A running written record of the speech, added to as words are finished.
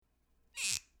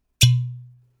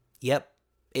Yep,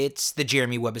 it's the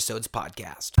Jeremy Webbisodes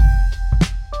podcast.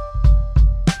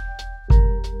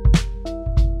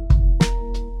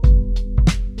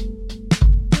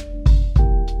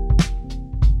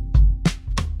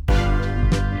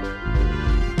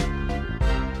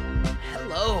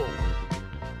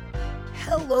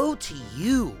 Hello to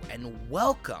you, and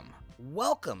welcome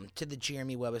to the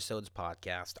Jeremy Webbisodes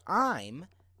podcast. I'm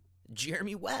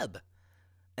Jeremy Webb,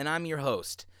 and I'm your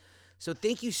host. So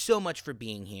thank you so much for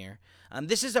being here.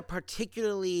 This is a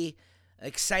particularly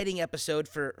exciting episode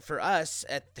for us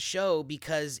at the show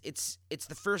because it's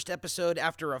the first episode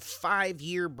after a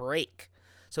 5-year break.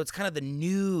 So it's kind of the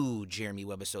new Jeremy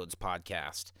Webbisodes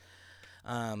podcast.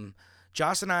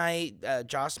 Joss and I,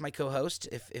 Joss, my co-host,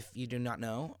 if you do not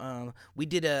know, we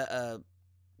did a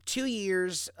 2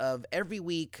 years of every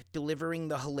week delivering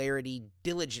the hilarity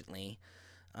diligently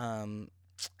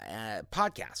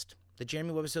podcast. The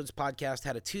Jeremy Webbisodes podcast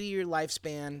had a 2-year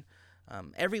lifespan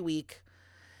every week,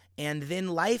 and then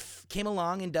life came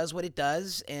along and does what it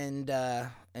does, and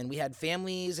we had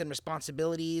families and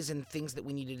responsibilities and things that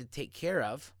we needed to take care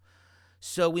of,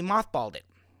 so we mothballed it.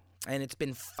 And it's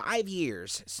been 5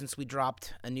 years since we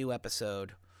dropped a new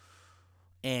episode,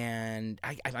 and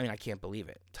I mean, I can't believe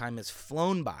it. Time has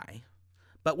flown by,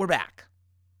 but we're back.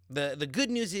 The good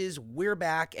news is we're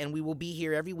back, and we will be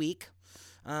here every week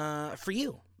for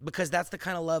you, because that's the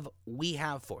kind of love we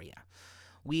have for you.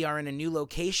 We are in a new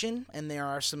location, and there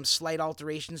are some slight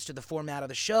alterations to the format of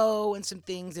the show and some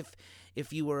things.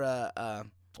 If you were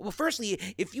Well, firstly,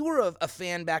 if you were a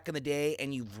fan back in the day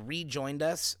and you've rejoined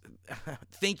us,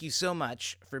 thank you so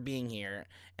much for being here.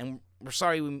 And we're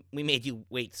sorry we made you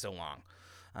wait so long.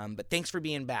 But thanks for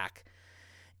being back.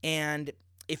 And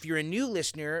if you're a new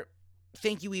listener,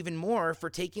 thank you even more for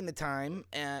taking the time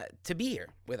to be here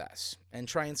with us and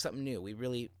trying something new. We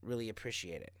really, really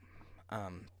appreciate it.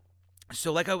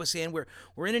 So like I was saying,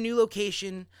 we're in a new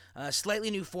location, slightly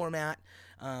new format.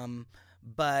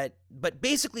 But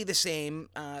basically the same,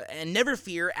 and never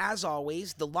fear, as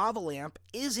always, the lava lamp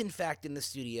is in fact in the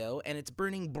studio, and it's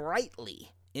burning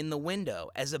brightly in the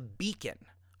window as a beacon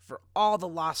for all the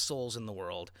lost souls in the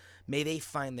world. May they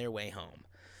find their way home.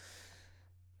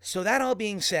 So that all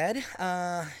being said,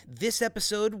 this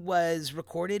episode was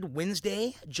recorded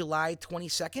Wednesday, July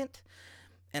 22nd,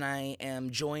 and I am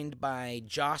joined by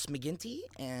Joss McGinty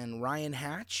and Ryan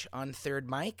Hatch on third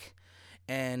mic.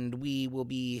 And we will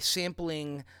be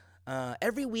sampling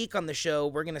every week on the show.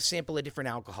 We're going to sample a different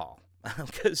alcohol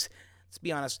because, let's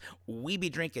be honest, we be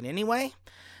drinking anyway.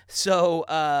 So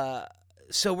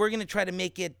we're going to try to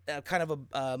make it kind of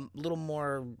a little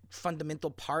more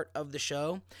fundamental part of the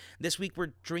show. This week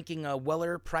we're drinking a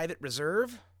Weller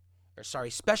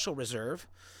Special Reserve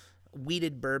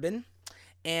wheated bourbon.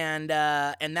 And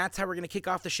that's how we're going to kick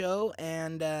off the show.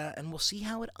 And we'll see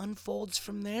how it unfolds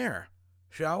from there.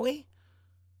 Shall we?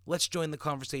 Let's join the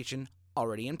conversation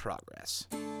already in progress.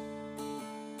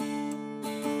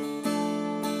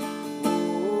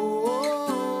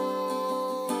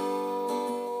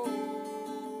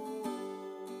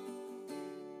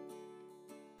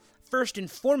 First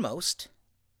and foremost,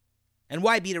 and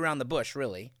why beat around the bush,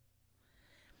 really?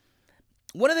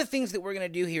 One of the things that we're going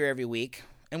to do here every week,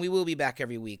 and we will be back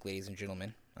every week, ladies and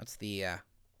gentlemen.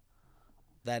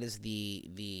 That is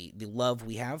the love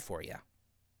we have for you.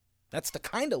 That's the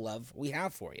kind of love we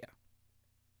have for you.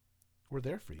 We're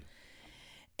there for you.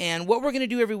 And what we're going to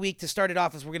do every week to start it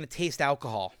off is we're going to taste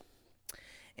alcohol.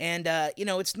 And,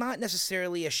 it's not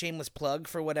necessarily a shameless plug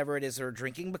for whatever it is we're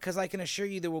drinking, because I can assure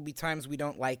you there will be times we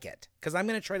don't like it, because I'm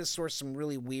going to try to source some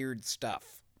really weird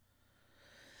stuff.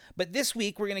 But this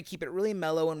week, we're going to keep it really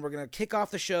mellow, and we're going to kick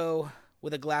off the show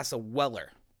with a glass of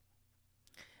Weller.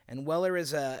 And Weller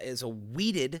is a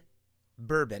wheated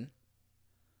bourbon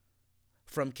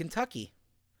from Kentucky.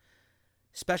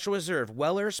 Special Reserve.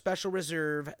 Weller Special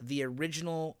Reserve, the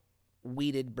original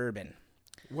wheated bourbon.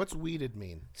 What's wheated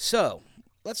mean? So,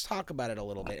 let's talk about it a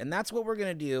little bit. And that's what we're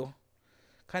going to do.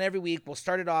 Kind of every week, we'll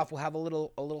start it off, we'll have a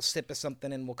little sip of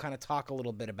something, and we'll kind of talk a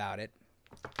little bit about it.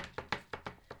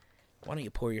 Why don't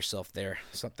you pour yourself there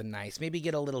something nice? Maybe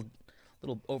get a little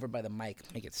over by the mic,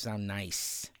 make it sound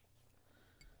nice.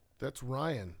 That's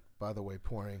Ryan, by the way,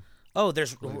 pouring. Oh,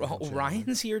 there's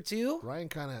Ryan's here too? Ryan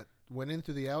kind of went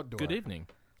into the outdoor. Good evening.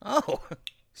 Oh,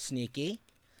 sneaky.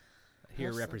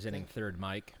 Here representing third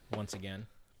mic once again.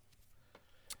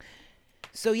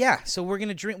 So we're going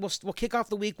to drink. We'll kick off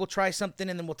the week. We'll try something,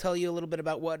 and then we'll tell you a little bit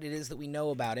about what it is that we know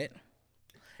about it.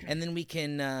 And then we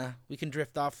can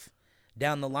drift off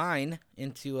down the line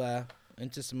into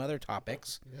some other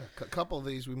topics. Yeah, a couple of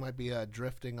these we might be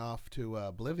drifting off to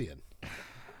oblivion.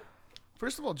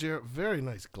 First of all, Jared, very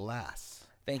nice glass.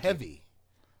 Thank you. Heavy.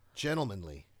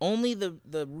 Gentlemanly. Only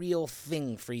the real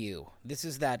thing for you. This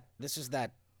is that,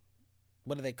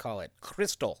 what do they call it?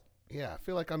 Crystal. Yeah, I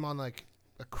feel like I'm on like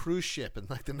a cruise ship in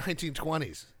like the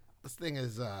 1920s. This thing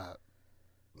is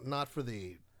not for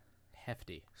the...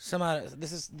 Hefty.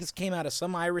 This came out of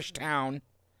some Irish town.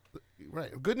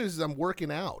 Right. Good news is I'm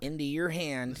working out. Into your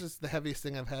hand. This is the heaviest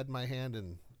thing I've had in my hand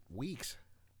in weeks.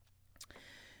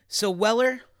 So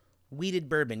Weller, wheated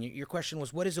bourbon. Your question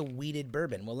was, what is a wheated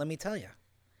bourbon? Well, let me tell you.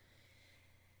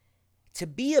 To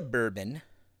be a bourbon,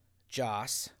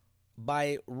 Joss,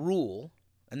 by rule,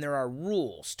 and there are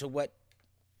rules to what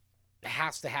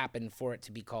has to happen for it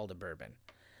to be called a bourbon.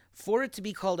 For it to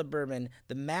be called a bourbon,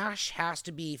 the mash has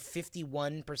to be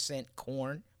 51%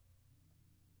 corn.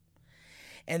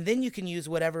 And then you can use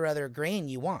whatever other grain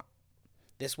you want.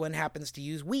 This one happens to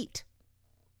use wheat.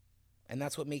 And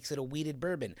that's what makes it a wheated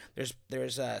bourbon.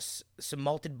 There's some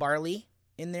malted barley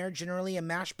in there. Generally, a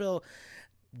mash bill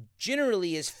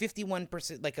generally is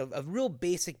 51%. Like a real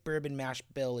basic bourbon mash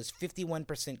bill is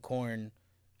 51% corn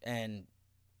and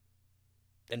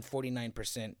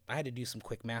 49%. I had to do some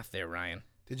quick math there, Ryan.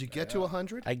 Did you get to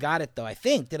 100? I got it, though. I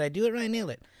think. Did I do it right? I nailed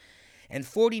it. And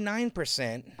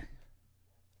 49%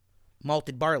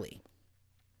 malted barley.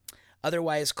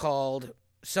 Otherwise called,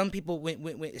 some people, what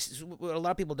a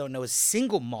lot of people don't know is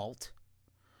single malt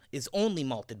is only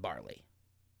malted barley.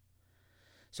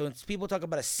 So when people talk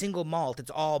about a single malt,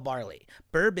 it's all barley.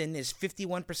 Bourbon is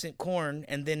 51% corn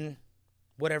and then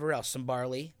whatever else, some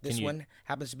barley. This one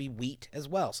happens to be wheat as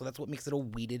well. So that's what makes it a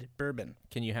wheated bourbon.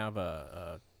 Can you have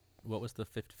what was the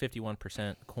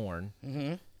 51% corn?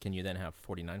 Mm-hmm. Can you then have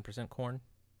 49% corn?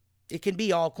 It can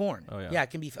be all corn. Oh, yeah. Yeah, it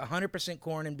can be 100%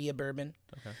 corn and be a bourbon.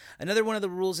 Okay. Another one of the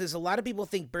rules is a lot of people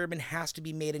think bourbon has to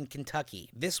be made in Kentucky.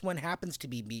 This one happens to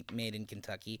be made in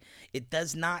Kentucky. It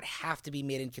does not have to be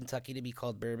made in Kentucky to be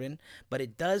called bourbon, but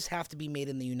it does have to be made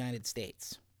in the United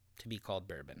States to be called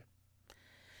bourbon.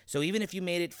 So even if you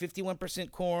made it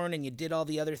 51% corn and you did all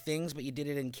the other things, but you did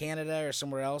it in Canada or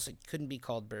somewhere else, it couldn't be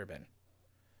called bourbon.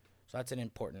 So that's an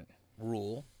important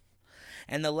rule.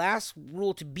 And the last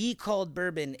rule, to be called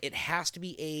bourbon, it has to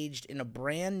be aged in a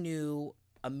brand new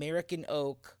American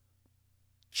oak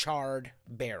charred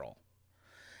barrel.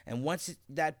 And once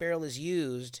that barrel is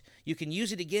used, you can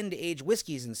use it again to age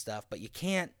whiskeys and stuff, but you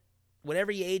can't,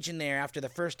 whatever you age in there after the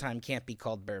first time can't be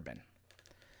called bourbon.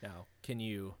 Now, can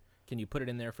you put it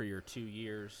in there for your 2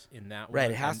 years in that one?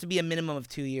 Right, it has to be a minimum of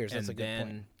 2 years. That's a good point. And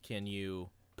then can you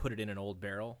put it in an old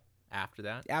barrel after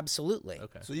that? Absolutely.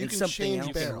 Okay. So you And can something change else.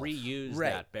 You can barrels. reuse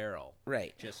Right. that barrel.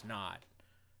 Right.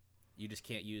 You just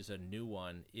can't use a new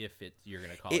one if you're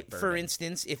going to call It, it bourbon. for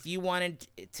instance, if you wanted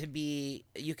it to be,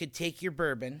 you could take your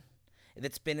bourbon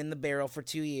that's been in the barrel for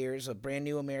 2 years, a brand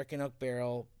new American oak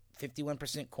barrel,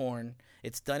 51% corn,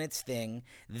 it's done its thing,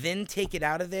 then take it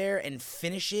out of there and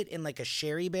finish it in like a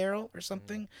sherry barrel or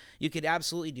something. You could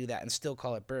absolutely do that and still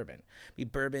call it bourbon. Be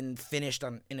bourbon finished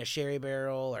in a sherry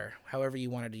barrel or however you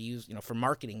wanted to use, for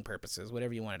marketing purposes,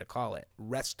 whatever you wanted to call it.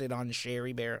 Rested on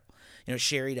sherry barrel,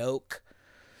 sherried oak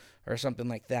or something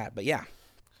like that. But yeah.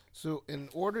 So in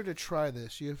order to try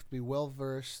this, you have to be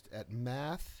well-versed at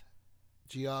math,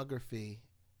 geography,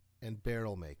 and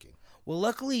barrel making. Well,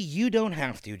 luckily you don't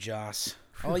have to, Joss.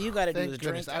 All you got to do Thank is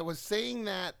goodness. drink. I was saying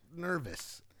that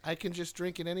nervous. I can just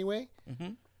drink it anyway? Mm-hmm.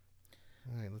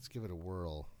 All right, let's give it a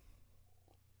whirl.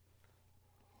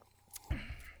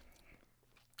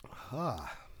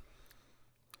 Ah.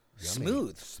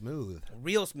 Yummy. Smooth.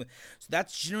 Real smooth. So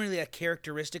that's generally a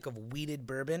characteristic of wheated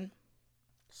bourbon.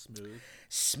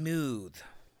 Smooth.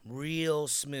 Real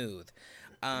smooth.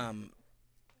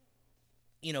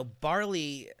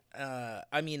 Barley,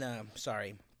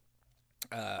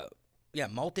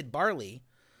 malted barley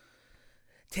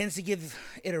tends to give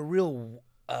it a real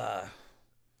kind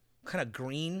of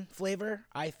green flavor,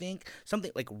 I think.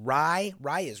 Something like rye.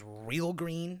 Rye is real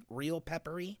green, real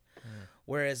peppery.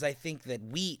 Whereas I think that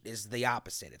wheat is the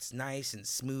opposite. It's nice and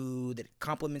smooth. It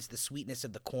complements the sweetness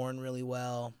of the corn really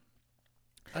well.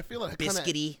 I feel like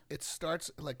biscuity. It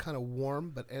starts like kind of warm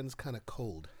but ends kind of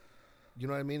cold. You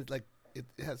know what I mean? Like it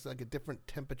has like a different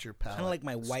temperature palette. Kind of like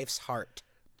my wife's heart.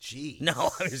 Jeez.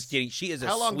 No, I'm just kidding. She is a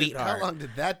sweetheart. How long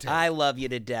did that take? I love you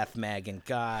to death, Megan.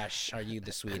 Gosh, are you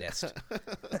the sweetest?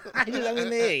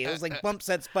 Hey, it was like bump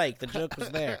set spike. The joke was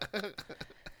there.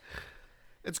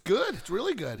 It's good. It's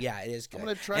really good. Yeah, it is good. I'm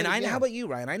gonna try and it again. how about you,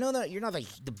 Ryan? I know that you're not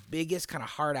the biggest kind of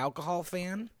hard alcohol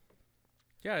fan.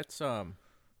 Yeah, it's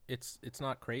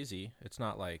not crazy. It's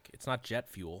not jet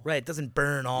fuel. Right, it doesn't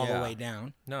burn all the way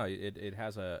down. No, it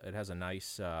has a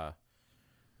nice.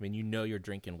 You're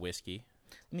drinking whiskey.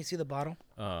 Let me see the bottle.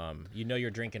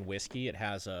 You're drinking whiskey. It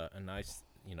has a nice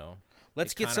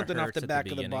Let's it get kinda something off hurts the at back of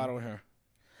the beginning. bottle here.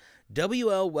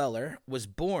 W.L. Weller was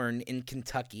born in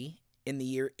Kentucky in the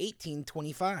year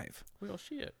 1825. Well,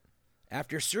 shit.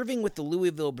 After serving with the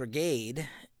Louisville Brigade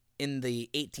in the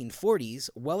 1840s,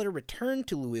 Weller returned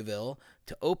to Louisville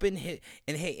to open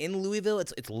in Louisville,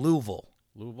 it's Louisville.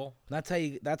 Louisville?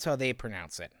 That's how they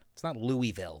pronounce it. It's not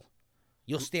Louisville.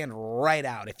 You'll stand right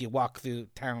out if you walk through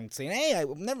town saying, "Hey, I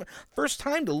never first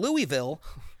time to Louisville."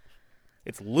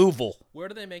 It's Louisville. Where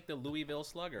do they make the Louisville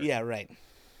Slugger? Yeah, right.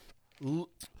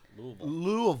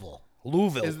 Louisville.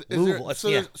 Louisville. Is Louisville. there, so,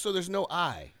 yeah. so there's no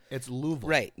I. It's Louisville.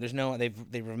 Right. There's no.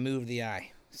 They've removed the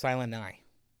I, silent I.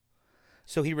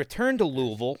 So he returned to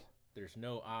Louisville There's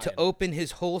no I. to open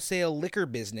his wholesale liquor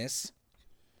business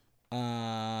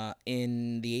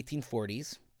in the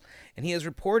 1840s, and he is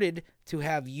reported to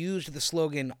have used the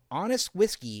slogan "honest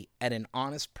whiskey at an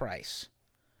honest price."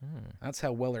 That's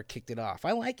how Weller kicked it off.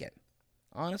 I like it.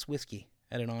 Honest whiskey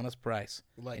at an honest price,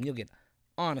 and you'll get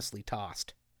honestly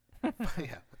tossed.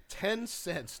 Yeah. 10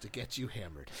 cents to get you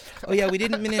hammered. Oh yeah, we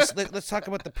didn't finish. Let's talk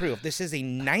about the proof. This is a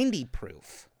 90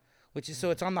 proof, which is so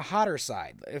it's on the hotter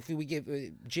side. If we give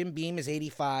Jim Beam is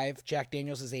 85, Jack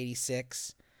Daniels is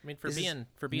 86. I mean, for This is being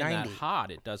 90. that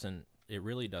hot, it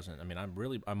really doesn't. I mean,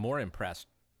 I'm more impressed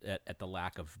at the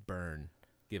lack of burn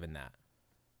given that.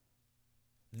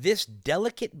 This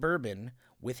delicate bourbon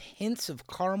with hints of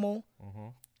caramel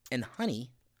and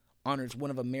honey honors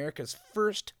one of America's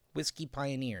first whiskey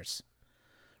pioneers.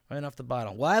 Right off the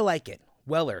bottle. Well, I like it.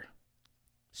 Weller,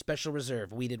 Special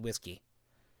Reserve, weeded whiskey.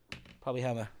 Probably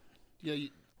have a Yeah, I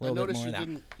little bit noticed more of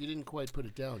you that. didn't quite put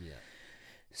it down yet.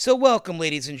 So welcome,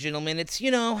 ladies and gentlemen. It's,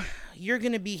 you're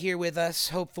going to be here with us,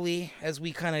 hopefully, as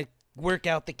we kind of work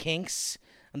out the kinks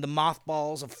and the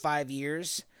mothballs of 5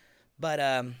 years. But,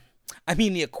 I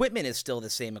mean, the equipment is still the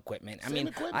same equipment.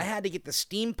 Equipment. I had to get the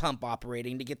steam pump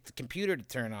operating to get the computer to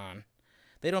turn on.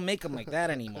 They don't make them like that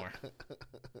anymore.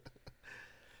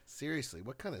 Seriously,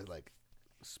 what kind of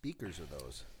speakers are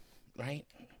those? Right?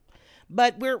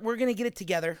 But we're going to get it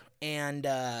together, and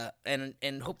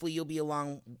hopefully you'll be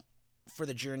along for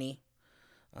the journey.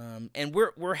 And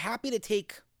we're happy to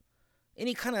take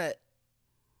any kind of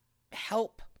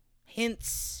help,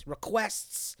 hints,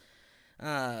 requests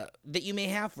that you may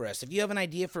have for us. If you have an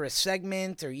idea for a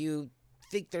segment, or you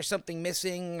think there's something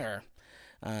missing, or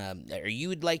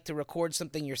you'd like to record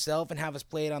something yourself and have us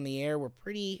play it on the air, we're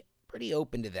pretty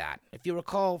open to that. If you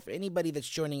recall, for anybody that's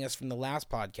joining us from the last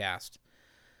podcast,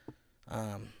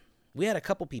 we had a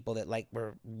couple people that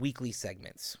were weekly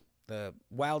segments. The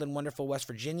Wild and Wonderful West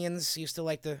Virginians used to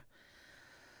like to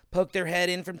poke their head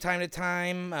in from time to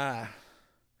time.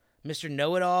 Mr.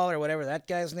 Know-It-All, or whatever that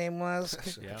guy's name was,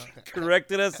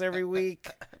 corrected us every week.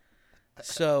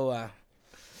 So,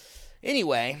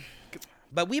 anyway,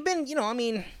 but we've been,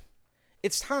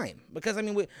 it's time. Because,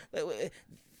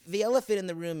 the elephant in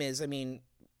the room is,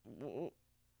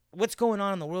 what's going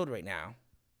on in the world right now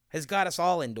has got us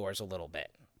all indoors a little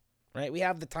bit, right? We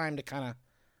have the time to kind of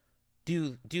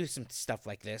do some stuff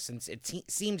like this, and it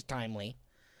seemed timely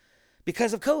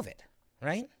because of COVID,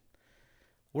 right?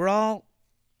 We're all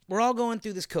going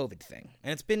through this COVID thing,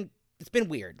 and it's been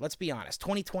weird. Let's be honest.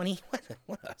 2020,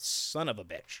 what a son of a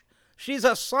bitch. She's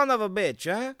a son of a bitch,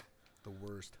 huh? The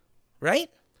worst.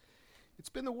 Right? It's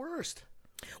been the worst.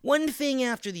 One thing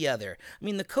after the other.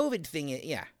 The COVID thing,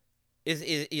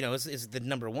 is the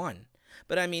number one.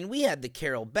 But we had the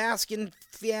Carol Baskin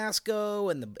fiasco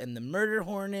and the murder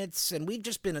hornets, and we've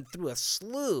just been through a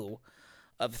slew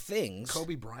of things.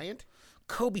 Kobe Bryant,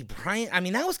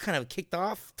 that was kind of kicked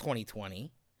off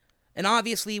 2020. And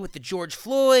obviously with the George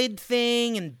Floyd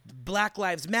thing and Black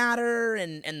Lives Matter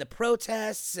and the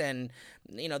protests and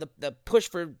the push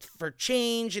for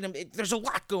change, and there's a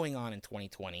lot going on in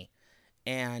 2020.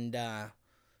 And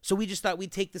so we just thought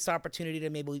we'd take this opportunity to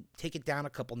maybe take it down a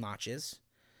couple notches.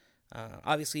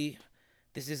 Obviously,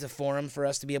 this is a forum for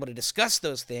us to be able to discuss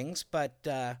those things, but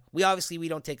we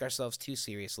don't take ourselves too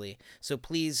seriously. So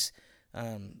please,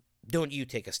 don't you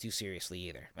take us too seriously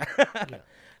either. I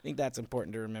think that's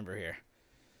important to remember here.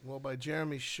 Well, by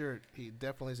Jeremy's shirt, he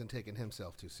definitely isn't taking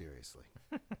himself too seriously.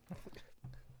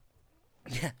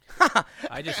 Yeah.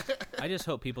 I just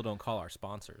hope people don't call our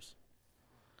sponsors.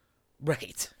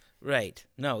 Right.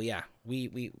 No, yeah.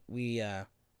 We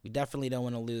definitely don't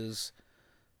want to lose.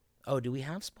 Oh, do we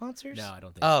have sponsors? No, I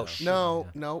don't think so.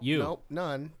 No,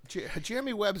 none.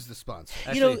 Jeremy Webb's the sponsor.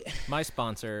 Actually, my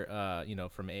sponsor,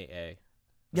 from AA.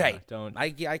 Right. Don't.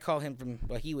 I call him from.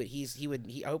 Well, he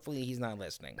hopefully he's not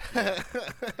listening. A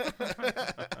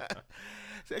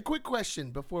quick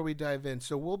question before we dive in.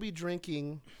 So we'll be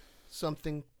drinking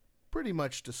something pretty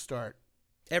much to start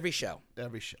Every show.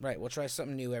 Every show. Right. We'll try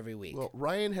something new every week. Well,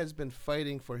 Ryan has been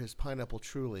fighting for his Pineapple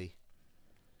Truly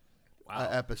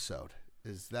episode.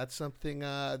 Is that something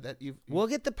that you've... We'll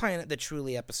get the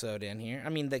Truly episode in here. I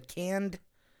mean, the canned,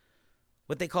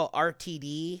 what they call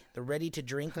RTD, the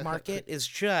ready-to-drink market, is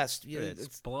just...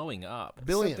 It's blowing up.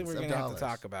 Billions something we're of going to have dollars. to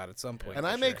talk about at some point. And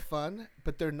I make fun,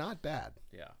 but they're not bad.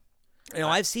 Yeah. You know,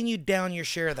 I've seen you down your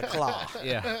share of the claw.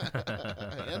 Yeah.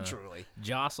 And Truly.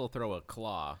 Joss will throw a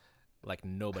claw like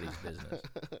nobody's business.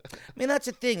 I mean, that's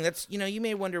the thing. That's, you know, you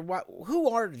may wonder,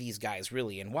 who are these guys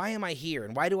really, and why am I here,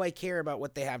 and why do I care about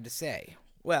what they have to say?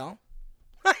 Well,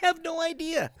 I have no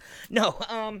idea.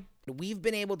 No, we've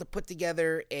been able to put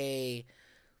together a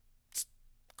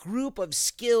group of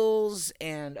skills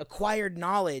and acquired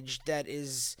knowledge that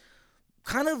is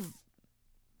kind of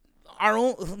our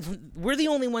own. We're the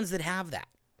only ones that have that,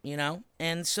 you know?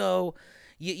 And so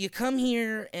you come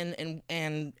here and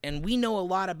we know a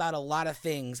lot about a lot of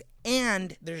things,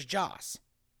 and there's Joss.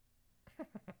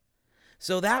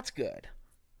 So that's good.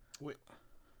 Wait.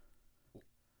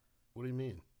 What do you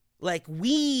mean? Like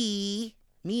me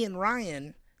and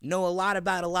Ryan know a lot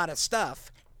about a lot of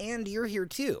stuff, and you're here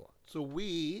too. So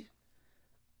we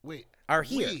Are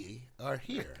here. We are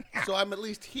here. So I'm at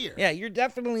least here. Yeah, you're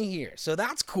definitely here. So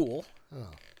that's cool.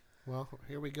 Oh. Well,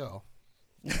 here we go.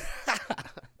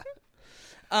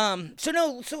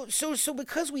 So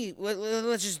because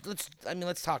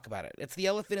let's talk about it. It's the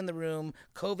elephant in the room.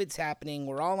 COVID's happening.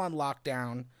 We're all on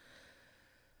lockdown.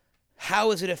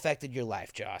 How has it affected your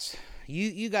life, Joss?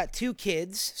 You got 2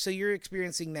 kids, so you're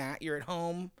experiencing that. You're at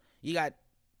home. You got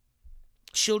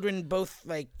children both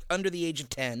like under the age of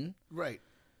 10. Right.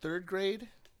 3rd grade,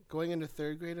 going into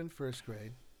 3rd grade and 1st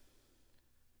grade.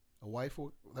 A wife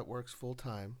that works full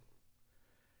time.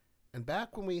 And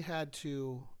back when we had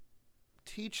to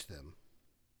teach them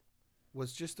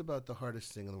was just about the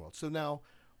hardest thing in the world. So now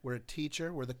we're a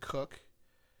teacher, we're the cook,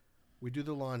 we do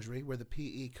the laundry, we're the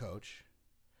PE coach.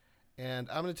 And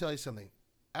I'm going to tell you something.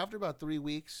 After about 3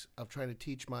 weeks of trying to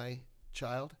teach my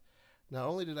child, not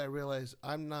only did I realize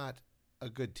I'm not a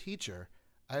good teacher,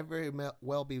 I very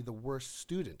well be the worst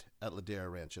student at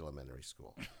Ladera Ranch Elementary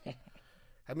School.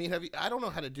 I mean, I don't know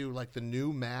how to do like the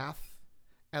new math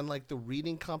and like the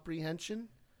reading comprehension.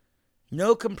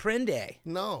 No comprende.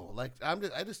 No, like I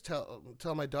just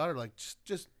tell my daughter like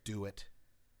just do it.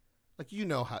 Like you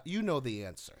know the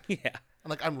answer. Yeah. And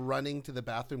like I'm running to the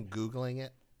bathroom Googling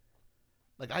it.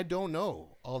 Like I don't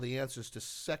know all the answers to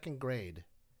 2nd grade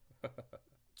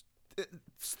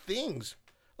it's things.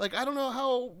 Like I don't know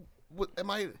how am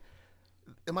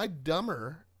I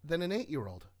dumber than an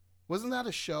 8-year-old? Wasn't that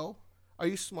a show? Are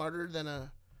you smarter than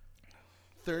a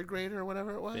 3rd grader or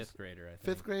whatever it was? 5th grader, I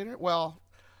think. 5th grader? Well,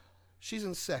 she's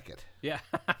in 2nd. Yeah.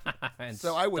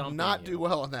 So I would Stumping not you. do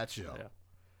well on that show. Yeah.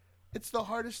 It's the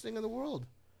hardest thing in the world.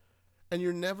 And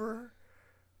you're never,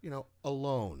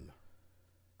 alone.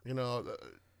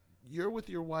 You're with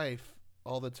your wife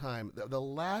all the time. The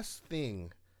last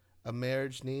thing a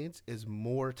marriage needs is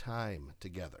more time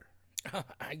together.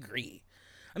 I agree.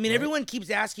 I mean, everyone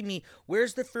keeps asking me,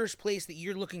 where's the first place that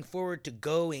you're looking forward to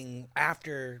going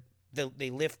after they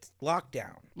lift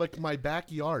lockdown? Like my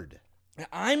backyard.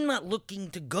 I'm not looking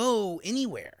to go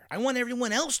anywhere. I want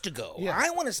everyone else to go. Yeah.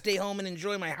 I want to stay home and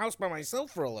enjoy my house by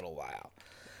myself for a little while.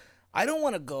 I don't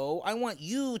want to go. I want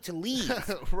you to leave.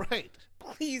 Right.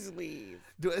 Please leave.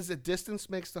 As the distance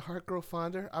makes the heart grow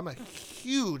fonder, I'm a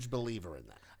huge believer in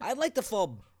that. I'd like to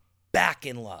fall back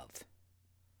in love.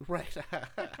 Right.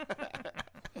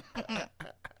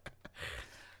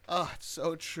 Oh, it's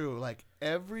so true. Like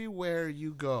everywhere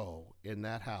you go in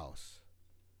that house,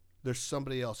 there's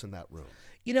somebody else in that room.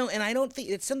 And I don't think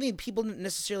it's something people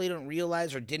necessarily don't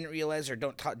realize or didn't realize or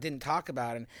didn't talk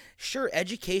about. And sure,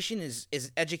 education is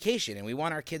education, and we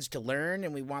want our kids to learn,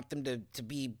 and we want them to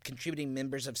be contributing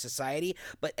members of society.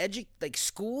 But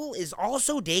school is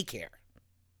also daycare.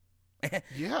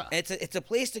 Yeah. It's a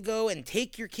place to go and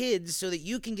take your kids so that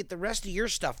you can get the rest of your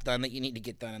stuff done that you need to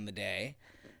get done in the day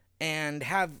and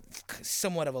have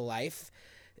somewhat of a life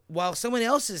while someone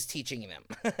else is teaching them,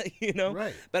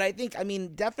 Right. But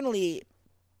definitely,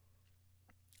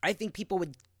 I think people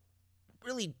would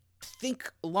really think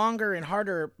longer and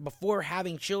harder before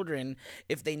having children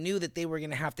if they knew that they were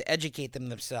going to have to educate them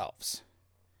themselves.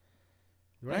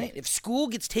 Right? If school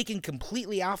gets taken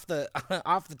completely off the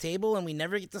table and we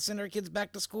never get to send our kids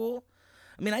back to school,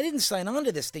 I didn't sign on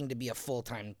to this thing to be a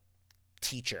full-time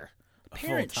teacher.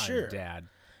 Parent, full-time sure. dad.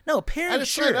 No, parent, I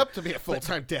just sure. signed up to be a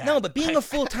full-time dad. No, but being a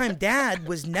full-time dad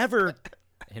was never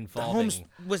Involving teaching.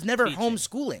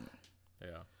 homeschooling.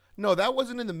 Yeah. No, that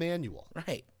wasn't in the manual.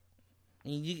 Right.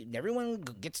 Everyone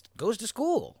goes to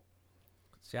school.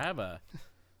 See, I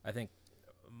think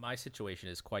my situation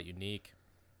is quite unique,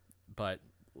 but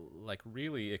like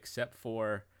really, except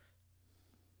for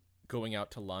going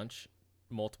out to lunch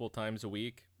multiple times a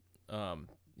week,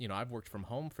 I've worked from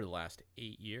home for the last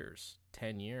 8 years,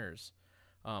 10 years.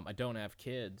 I don't have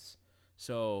kids,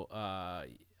 so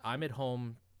I'm at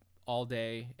home all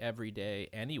day, every day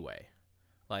anyway.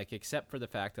 Like, except for the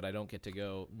fact that I don't get to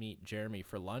go meet Jeremy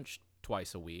for lunch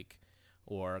twice a week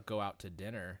or go out to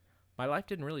dinner, my life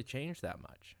didn't really change that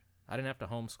much. I didn't have to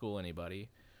homeschool anybody.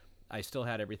 I still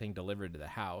had everything delivered to the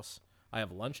house. I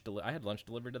had lunch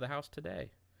delivered to the house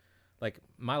today. Like,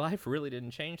 my life really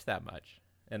didn't change that much.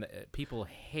 And people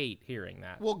hate hearing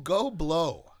that. Well, go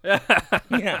blow.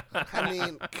 Yeah. I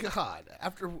mean, God,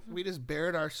 after we just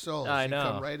bared our souls, I you know.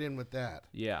 come right in with that.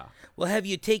 Yeah. Well, have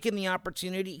you taken the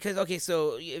opportunity? Because, okay,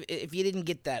 so if you didn't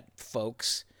get that,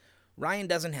 folks, Ryan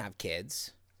doesn't have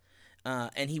kids,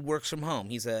 and he works from home.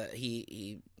 He's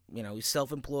he's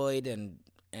self-employed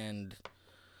and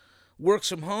works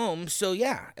from home. So,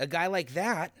 yeah, a guy like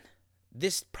that,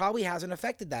 this probably hasn't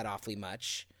affected that awfully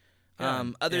much.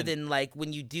 Other than, like,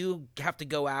 when you do have to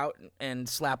go out and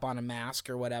slap on a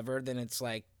mask or whatever, then it's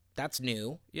like, that's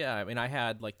new. Yeah, I mean, I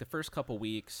had, like, the first couple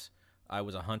weeks, I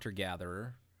was a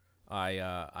hunter-gatherer.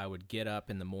 I would get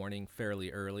up in the morning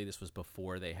fairly early. This was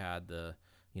before they had the,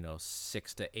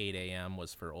 6 to 8 a.m.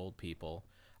 was for old people.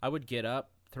 I would get up,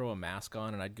 throw a mask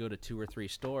on, and I'd go to 2 or 3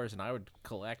 stores, and I would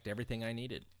collect everything I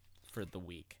needed for the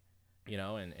week,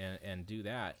 and do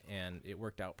that, and it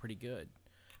worked out pretty good.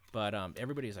 But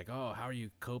everybody's like, oh, how are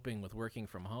you coping with working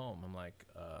from home? I'm like,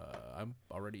 I'm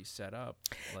already set up.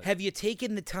 Like, have you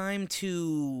taken the time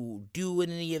to do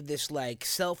any of this, like,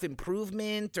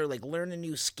 self-improvement or, like, learn a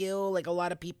new skill like a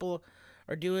lot of people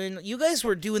are doing? You guys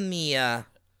were doing the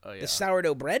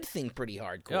sourdough bread thing pretty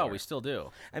hardcore. Yeah, we still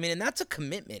do. I mean, and that's a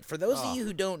commitment. For those of you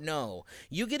who don't know,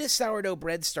 you get a sourdough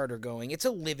bread starter going, it's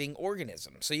a living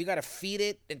organism. So you got to feed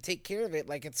it and take care of it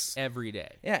like it's... Every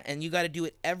day. Yeah, and you got to do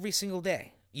it every single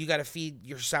day. You got to feed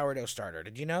your sourdough starter.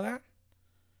 Did you know that?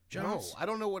 No, I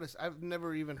don't know what I've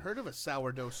never even heard of a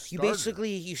sourdough starter. You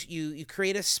basically you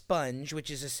create a sponge,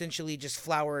 which is essentially just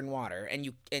flour and water, and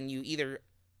you either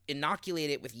inoculate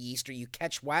it with yeast or you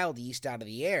catch wild yeast out of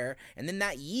the air, and then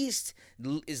that yeast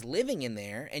is living in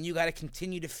there, and you got to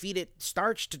continue to feed it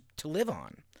starch to live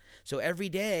on. So every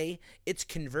day it's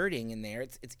converting in there.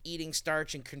 It's eating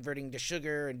starch and converting to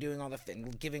sugar and doing all the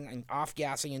giving and off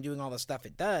gassing and doing all the stuff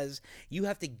it does. You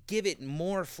have to give it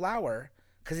more flour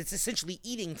because it's essentially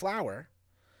eating flour.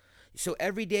 So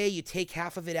every day you take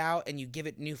half of it out and you give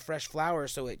it new fresh flour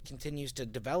so it continues to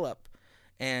develop,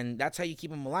 and that's how you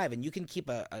keep them alive. And you can keep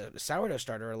a sourdough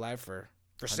starter alive for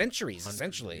centuries,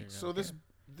 essentially. So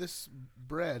this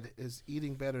bread is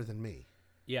eating better than me.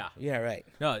 Yeah. Yeah, right.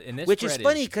 No, and this Which bread is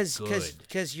funny good.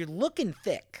 because you're looking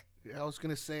thick. I was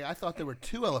going to say, I thought there were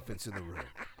 2 elephants in the room.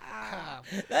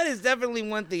 That is definitely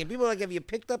one thing. And people are like, have you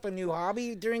picked up a new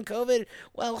hobby during COVID?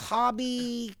 Well,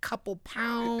 hobby, couple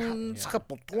pounds,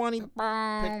 couple 20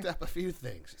 pounds. Picked up a few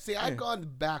things. See, I've gone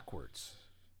backwards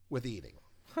with eating.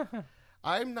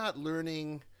 I'm not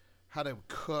learning how to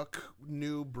cook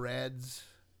new breads,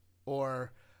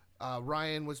 or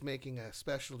Ryan was making a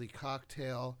specialty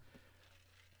cocktail.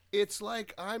 It's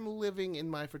like I'm living in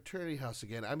my fraternity house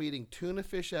again. I'm eating tuna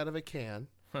fish out of a can.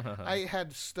 I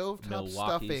had stovetop Milwaukee's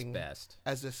stuffing best.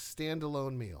 as a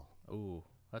standalone meal. Ooh,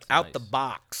 that's Out nice. the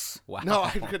box. Wow. No,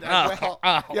 I could.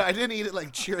 Yeah, I didn't eat it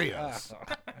like Cheerios.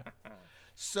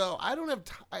 So I don't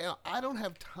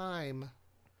have time.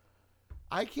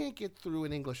 I can't get through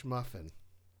an English muffin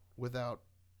without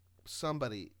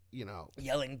somebody,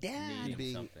 Yelling, Dad.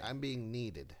 I'm being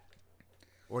needed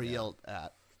or yelled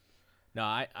at. No,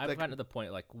 I've gotten to the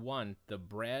point, like, one, the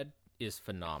bread is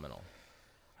phenomenal.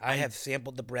 I have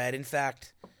sampled the bread. In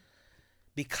fact,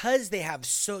 because they have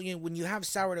when you have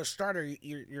sourdough starter,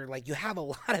 you're like, you have a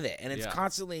lot of it, and it's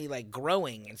constantly like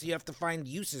growing, and so you have to find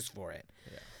uses for it.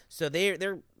 Yeah. So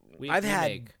we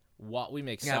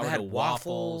make sourdough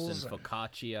waffles and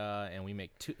focaccia, and we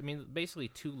make basically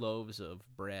 2 loaves of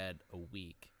bread a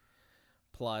week,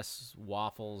 plus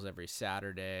waffles every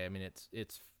Saturday. I mean,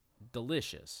 it's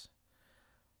delicious.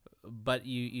 But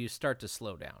you start to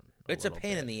slow down. It's a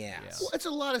pain in the ass. Yeah. Well, it's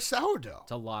a lot of sourdough.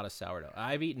 It's a lot of sourdough.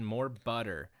 I've eaten more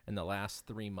butter in the last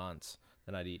 3 months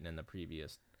than I'd eaten in the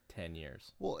previous 10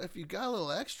 years. Well, if you got a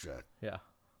little extra,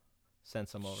 send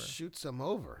some over. Shoot some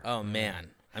over. Oh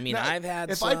man, I mean, now, I've had.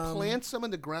 If I plant some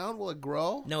in the ground, will it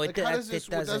grow? No, it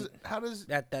doesn't.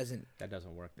 That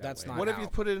doesn't work. That's way. not. What if you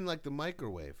put it in like the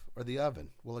microwave or the oven?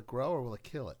 Will it grow or will it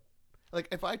kill it? Like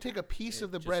if I take a piece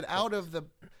of the bread out of the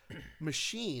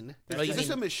machine, is this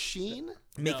a machine?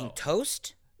 Making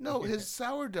toast? No, his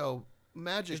sourdough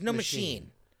magic. There's no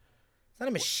machine. It's not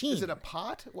a machine. Is it a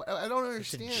pot? I don't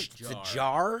understand. It's a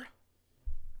jar.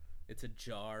 It's a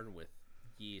jar with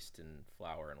yeast and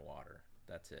flour and water.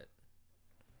 That's it.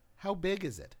 How big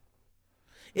is it?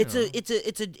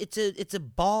 It's a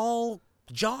ball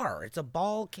jar. It's a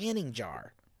ball canning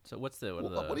jar. So what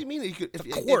do you mean?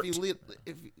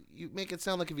 If you make it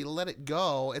sound like if you let it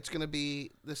go, it's going to be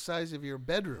the size of your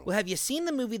bedroom. Well, have you seen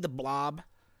the movie The Blob?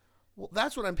 Well,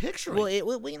 that's what I'm picturing. Well, it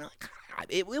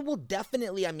will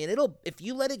definitely. I mean, if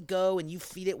you let it go and you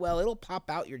feed it well, it'll pop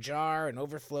out your jar and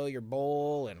overflow your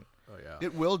bowl. And oh yeah,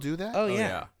 it will do that. Oh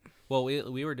yeah. Well,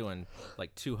 we were doing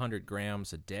like 200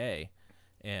 grams a day,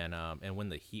 and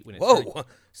when it whoa,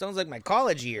 sounds like my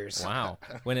college years. Wow,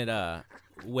 when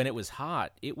it was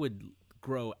hot, it would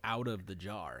grow out of the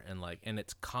jar and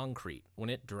it's concrete. When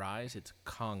it dries, it's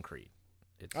concrete.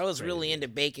 I was really into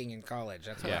baking in college.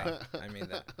 That's why I mean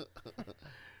that.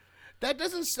 That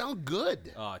doesn't sound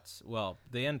good. Oh,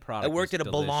 the end product. I worked at a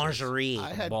delicious.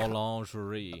 boulangerie.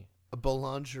 Boulangerie. A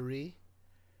boulangerie.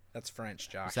 That's French,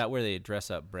 Josh. Is that where they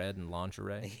dress up bread in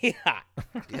lingerie? Yeah.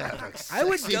 Yeah, like I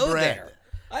would go bread. there.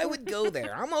 I would go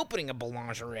there. I'm opening a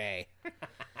boulangerie.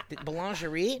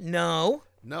 Boulangerie? No.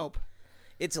 Nope.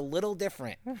 It's a little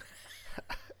different.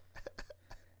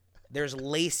 There's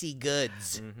lacy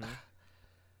goods. Mm-hmm.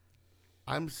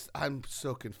 I'm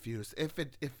so confused.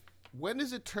 When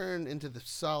does it turn into the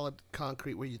solid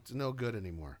concrete where it's no good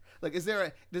anymore? Like, does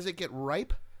it get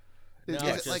ripe? No,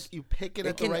 is it like you pick it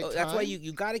at the right time? That's why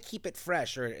you got to keep it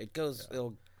fresh, or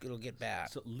it'll get bad.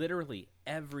 So literally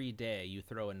every day you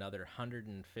throw another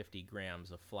 150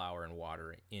 grams of flour and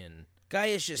water in. Guy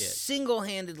is just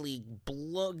single-handedly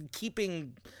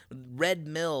keeping Red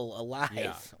Mill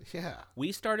alive. Yeah.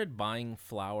 We started buying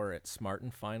flour at Smart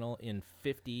and Final in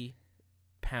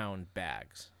 50-pound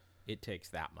bags. It takes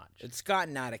that much. It's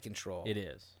gotten out of control. It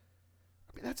is.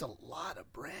 I mean, that's a lot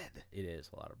of bread. It is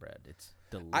a lot of bread. It's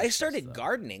delicious. I started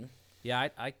gardening. Yeah,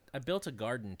 I built a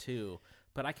garden too,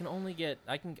 but I can only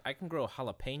I can grow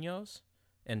jalapenos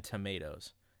and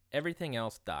tomatoes. Everything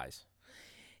else dies.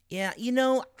 Yeah, I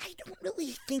don't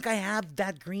really think I have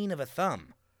that green of a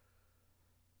thumb.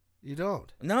 You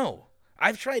don't? No.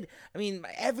 I've tried,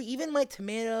 even my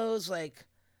tomatoes, like,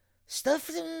 stuff,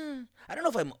 I don't know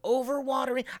if I'm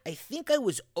overwatering. I think I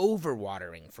was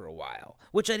overwatering for a while,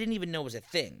 which I didn't even know was a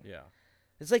thing. Yeah.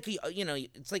 It's like,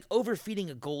 it's like overfeeding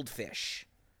a goldfish.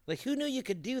 Like, who knew you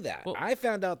could do that? Well, I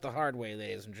found out the hard way,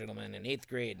 ladies and gentlemen, in 8th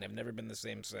grade, and I've never been the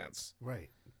same since. Right.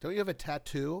 Don't you have a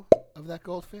tattoo of that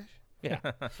goldfish? Yeah.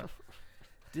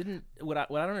 What I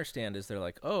don't understand is they're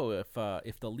like, oh, if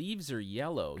the leaves are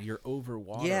yellow, you're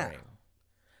overwatering. Yeah.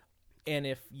 And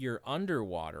if you're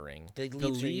underwatering, the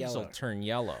leaves leaves will turn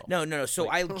yellow. No. So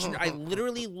I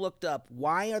literally looked up,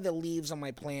 why are the leaves on my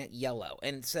plant yellow?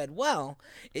 And it said, well,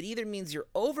 it either means you're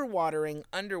overwatering,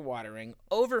 underwatering,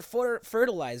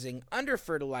 over-fertilizing,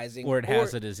 under-fertilizing. Or it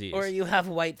has a disease. Or you have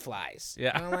white flies.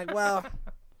 Yeah. And I'm like, well,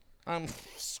 I'm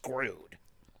screwed.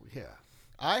 Yeah.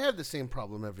 I have the same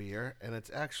problem every year, and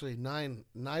it's actually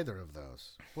neither of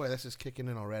those. Boy, this is kicking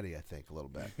in already, I think, a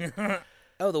little bit.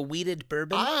 Oh, the weeded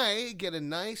bourbon? I get a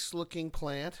nice-looking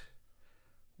plant.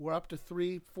 We're up to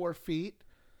 3-4 feet.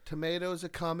 Tomatoes are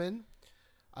coming.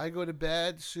 I go to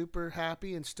bed super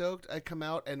happy and stoked. I come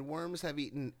out, and worms have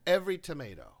eaten every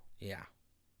tomato. Yeah.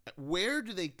 Where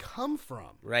do they come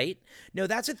from? Right? No,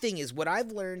 that's the thing is what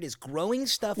I've learned is growing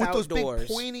stuff With outdoors. those big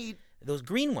pointy... Those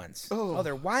green ones. Oh. Oh,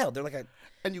 they're wild. They're like a...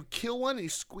 And you kill one, and you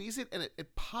squeeze it, and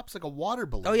it pops like a water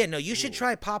balloon. Oh, yeah. No, you should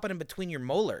try popping them between your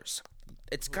molars.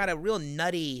 It's got a real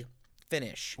nutty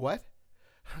finish. What?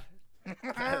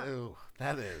 Ooh,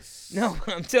 that is... No,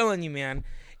 I'm telling you, man.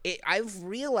 I've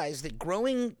realized that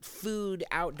growing food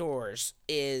outdoors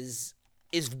is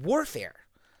warfare.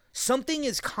 Something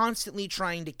is constantly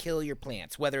trying to kill your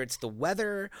plants, whether it's the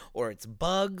weather or it's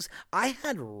bugs. I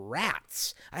had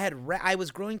rats. I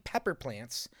was growing pepper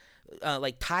plants,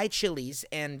 like Thai chilies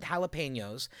and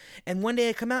jalapenos, and one day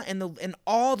I come out and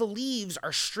all the leaves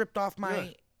are stripped off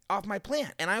my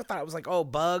plant, and I thought it was like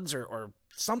bugs or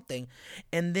something.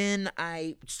 And then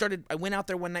I went out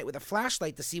there one night with a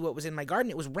flashlight to see what was in my garden.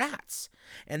 It was rats.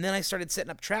 And then I started setting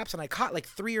up traps, and I caught like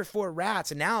 3 or 4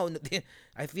 rats. And now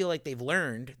I feel like they've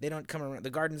learned. They don't come around. The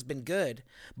garden's been good.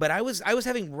 But I was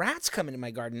having rats come into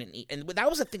my garden and eat. And that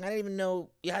was a thing I didn't even know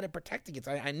you had to protect against.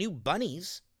 I knew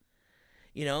bunnies,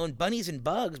 and bunnies and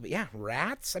bugs. But yeah,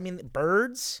 rats. I mean,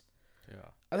 birds. Yeah.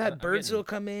 I've had birds that'll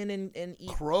come in and eat.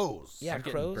 Crows. Yeah, I'm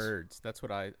crows. birds. That's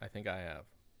what I think I have.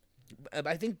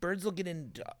 I think birds will get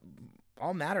in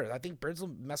all matters. I think birds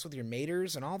will mess with your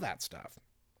maters and all that stuff.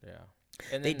 Yeah.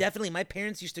 And They then, definitely, my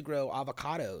parents used to grow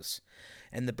avocados,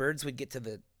 and the birds would get to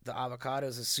the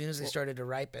avocados as soon as they started to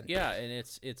ripen. yeah, and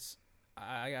it's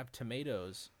I have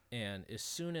tomatoes, and as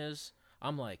soon as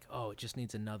I'm like, oh, it just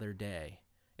needs another day.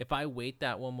 If I wait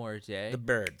that one more day, The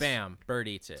birds. bam, bird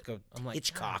eats it. Go I'm like,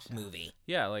 Hitchcock gosh, movie.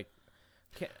 yeah, like,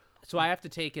 so I have to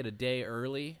take it a day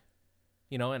early,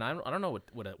 you know, and I don't know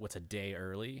what's a day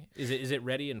early. Is it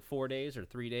ready in 4 days or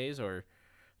 3 days or,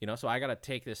 you know? So I got to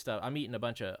take this stuff. I'm eating a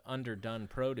bunch of underdone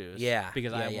produce,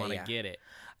 because I want to get it.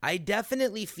 I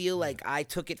definitely feel like I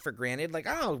took it for granted. Like,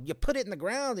 oh, you put it in the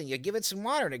ground and you give it some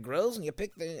water and it grows and you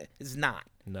pick the. It's not.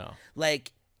 No.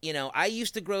 Like, you know, I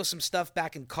used to grow some stuff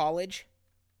back in college.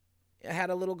 I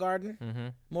had a little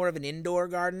garden, more of an indoor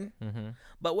garden.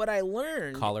 But what I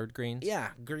learned... Collard greens? Yeah,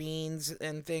 greens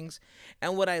and things.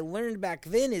 And what I learned back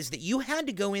then is that you had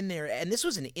to go in there, and this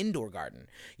was an indoor garden.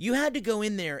 You had to go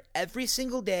in there every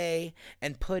single day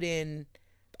and put in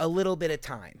a little bit of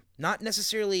time. Not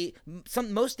necessarily...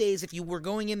 Most days, if you were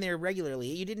going in there regularly,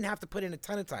 you didn't have to put in a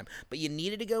ton of time. But you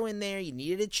needed to go in there, you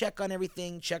needed to check on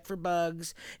everything, check for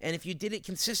bugs. And if you did it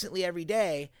consistently every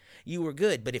day, you were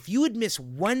good. But if you would miss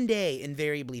one day,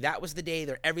 invariably, that was the day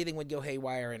that everything would go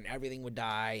haywire and everything would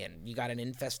die and you got an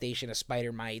infestation of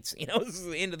spider mites. You know, this is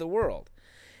the end of the world.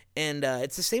 And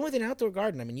it's the same with an outdoor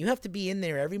garden. I mean, you have to be in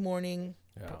there every morning.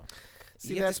 Yeah.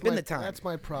 See, you have to spend the time. That's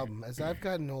my problem. As I've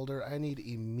gotten older, I need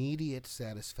immediate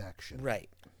satisfaction.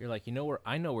 Right. You're like,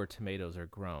 I know where tomatoes are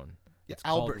grown. Yeah, It's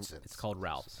called- Albertsons. It's called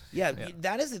Ralph's. Yeah,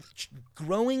 that is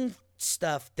growing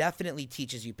stuff definitely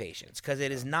teaches you patience because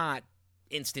it is not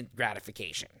instant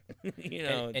gratification. You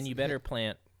know, And you better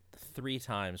plant 3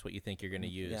 times what you think you're going to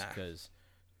use Yeah. because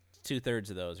 2/3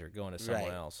 of those are going to someone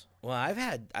Right. else. Well,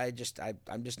 I'm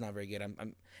just not very good.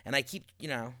 And I keep, you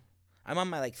know, I'm on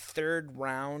my like 3rd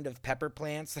round of pepper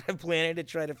plants that I've planted to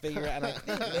try to figure out. And I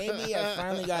think maybe I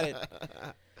finally got it.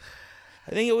 I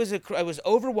think I was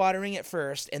overwatering at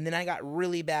first, and then I got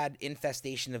really bad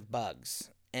infestation of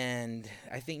bugs. And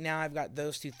I think now I've got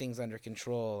those 2 things under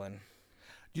control. And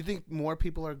Do you think more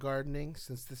people are gardening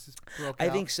since this is broke I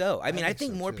out? think so. I mean, I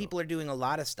think so, more too. people are doing a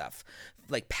lot of stuff.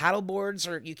 Like paddle boards,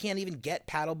 or you can't even get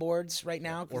paddle boards right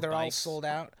now because Or they're all bikes. sold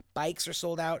out. Bikes are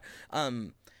sold out.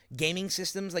 Gaming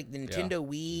systems like the Nintendo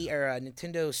Wii or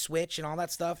Nintendo Switch and all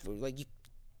that stuff, like you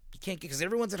can't get because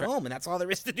everyone's at home and that's all there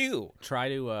is to do. Try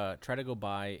to go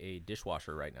buy a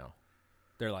dishwasher right now.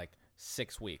 They're like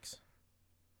 6 weeks.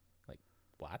 Like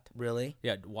what? Really?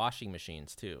 Yeah, washing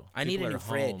machines too. I need People a are new home.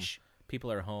 fridge.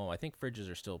 People are home. I think fridges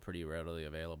are still pretty readily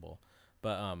available,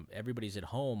 but everybody's at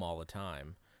home all the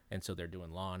time, and so they're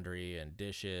doing laundry and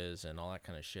dishes and all that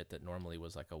kind of shit that normally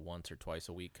was like a once or twice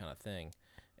a week kind of thing,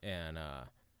 and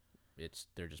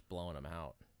they're just blowing them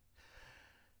out.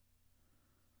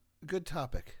 Good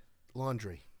topic.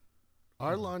 Laundry.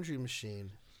 Our laundry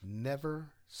machine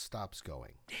never stops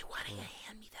going. Hey, why don't you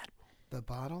hand me that? The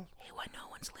bottle? Hey, why no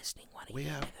one's listening? Why don't We you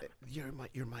have hand me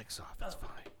your mic's off. It's fine.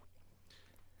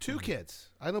 2 kids.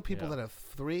 I know people Yeah. that have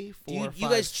 3, 4, that? Do 5, you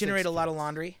guys 6 generate a lot of kids.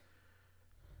 laundry?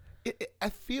 I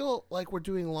feel like we're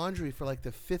doing laundry for like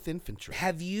the 5th Infantry.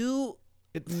 Have you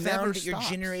It never found that you're stops.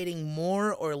 generating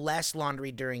more or less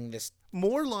laundry during this?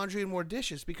 More laundry and more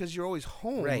dishes because you're always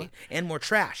home. Right. And more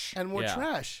trash. And more Yeah.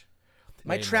 trash.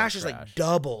 My Way more trash is like trash.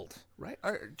 doubled. Right?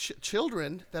 Our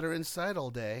children that are inside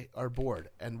all day are bored.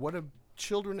 And what do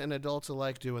children and adults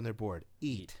alike do when they're bored?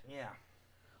 Eat. Yeah.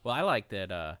 Well, I like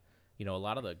that. A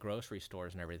lot of the grocery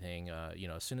stores and everything.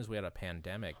 As soon as we had a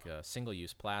pandemic,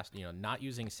 single-use plastic. Not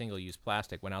using single-use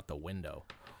plastic went out the window.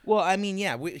 Well, I mean,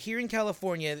 yeah, here in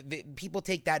California, people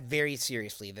take that very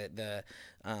seriously. The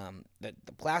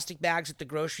plastic bags at the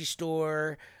grocery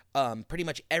store, pretty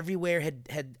much everywhere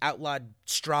had outlawed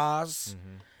straws,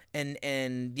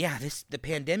 and yeah, the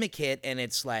pandemic hit, and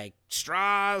it's like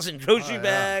straws and grocery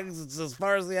bags. It's as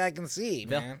far as the eye can see,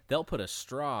 man. They'll put a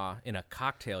straw in a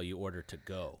cocktail you order to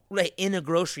go. Right, in a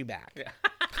grocery bag.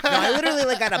 No, I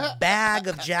literally got a bag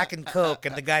of Jack and Coke,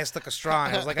 and the guy stuck a straw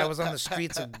in it. It was like I was on the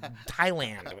streets of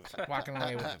Thailand walking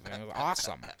away with it. It was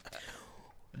awesome.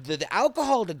 The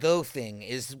alcohol to go thing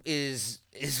is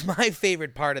my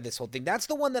favorite part of this whole thing. That's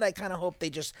the one that I kind of hope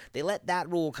they let that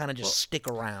rule kind of just stick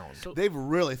around. They've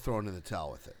really thrown in the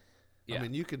towel with it. Yeah. I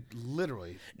mean, you could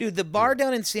literally... Dude, the bar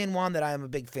down in San Juan that I am a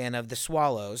big fan of, the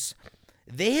Swallows,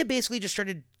 they had basically just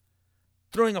started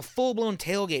throwing a full-blown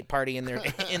tailgate party in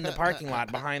the parking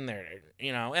lot behind there,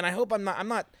 and I hope I'm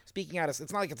not speaking out of,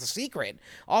 it's not like it's a secret.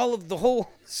 The whole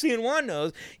San Juan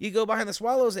knows. You go behind the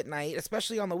Swallows at night,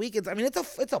 especially on the weekends. I mean,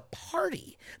 it's a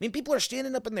party. I mean, people are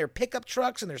standing up in their pickup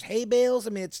trucks and there's hay bales. I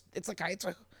mean, it's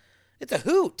a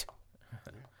hoot.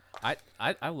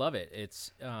 I love it.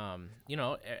 It's and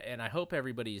I hope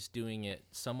everybody's doing it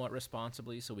somewhat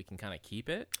responsibly so we can kind of keep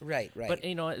it. Right. But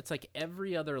it's like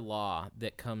every other law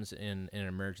that comes in an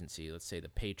emergency. Let's say the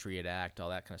Patriot Act, all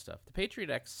that kind of stuff. The Patriot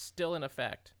Act's still in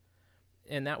effect,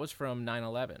 and that was from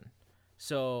 9/11.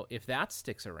 So if that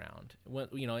sticks around,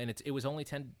 and it was only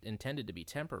intended to be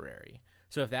temporary.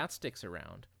 So if that sticks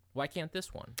around, why can't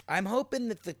this one? I'm hoping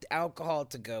that the alcohol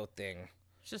to go thing.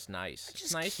 It's just nice. Just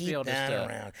It's nice to keep be able that to around.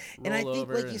 roll And I think,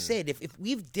 over like you said, if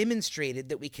we've demonstrated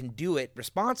that we can do it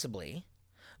responsibly,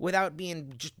 without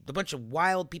being just a bunch of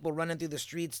wild people running through the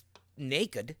streets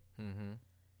naked,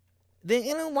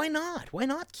 then why not? Why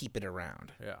not keep it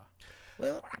around? Yeah.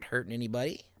 Well, we're not hurting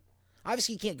anybody.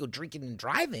 Obviously, you can't go drinking and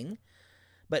driving,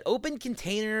 but open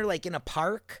container, like in a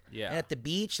park, and at the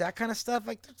beach, that kind of stuff.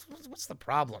 Like, what's the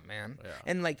problem, man? Yeah.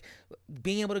 And like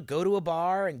being able to go to a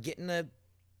bar and getting a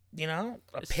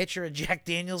pitcher of Jack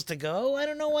Daniels to go. I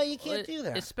don't know why you can't do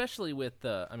that. Especially with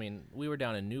we were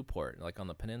down in Newport, like on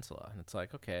the peninsula, and it's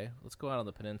like, okay, let's go out on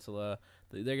the peninsula.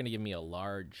 They're gonna give me a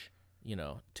large,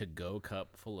 to-go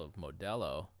cup full of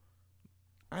Modelo.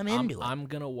 I'm into it. I'm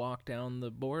gonna walk down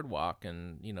the boardwalk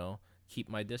and keep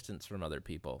my distance from other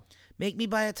people. Make me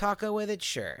buy a taco with it,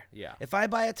 sure. Yeah. If I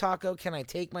buy a taco, can I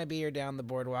take my beer down the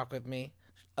boardwalk with me?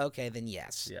 Okay, then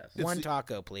yes. Yes. One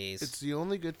taco, please. It's the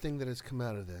only good thing that has come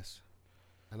out of this,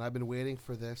 and I've been waiting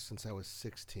for this since I was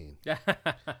 16.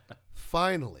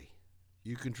 Finally,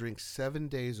 you can drink 7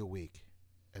 days a week,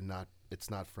 and it's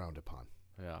not frowned upon.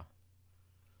 Yeah.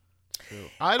 It's true.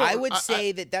 I would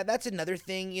say that's another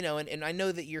thing, and I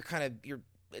know that you're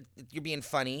you're being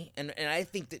funny, and I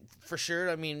think that for sure.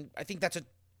 I mean, I think that's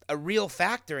a real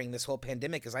factor in this whole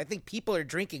pandemic, is I think people are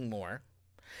drinking more.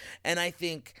 And I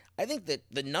think that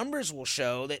the numbers will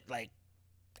show that, like,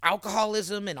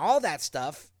 alcoholism and all that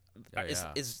stuff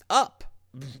is up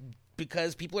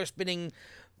because people are spending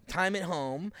time at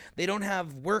home. They don't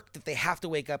have work that they have to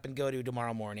wake up and go to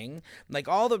tomorrow morning. Like,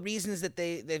 all the reasons that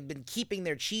they've been keeping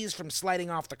their cheese from sliding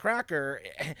off the cracker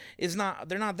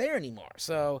they're not there anymore.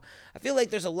 So I feel like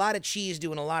there's a lot of cheese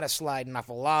doing a lot of sliding off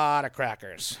a lot of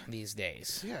crackers these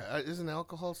days. Yeah, isn't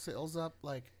alcohol sales up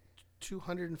like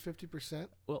 250%?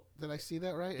 Well, did I see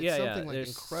that right? It's something like there's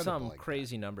incredible. some like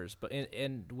crazy numbers, but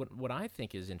and what I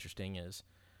think is interesting is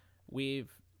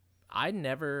I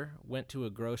never went to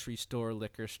a grocery store,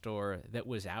 liquor store that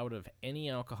was out of any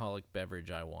alcoholic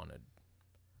beverage I wanted.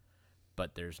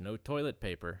 But there's no toilet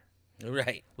paper.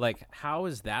 Right. Like, how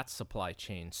is that supply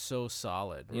chain so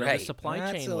solid? Right. The supply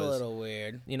That's chain a was little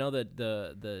weird.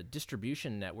 The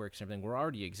distribution networks and everything were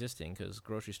already existing because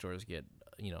grocery stores get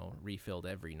refilled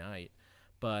every night.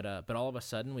 But all of a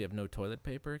sudden we have no toilet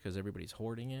paper because everybody's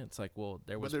hoarding it. It's like, well,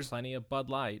 there's plenty of Bud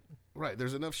Light. Right.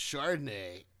 There's enough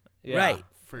Chardonnay. Yeah. Right.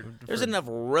 There's enough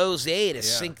rosé to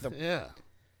sink the Yeah.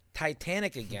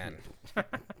 Titanic again.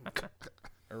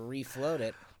 Or refloat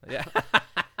it. Yeah.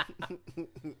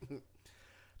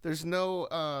 There's no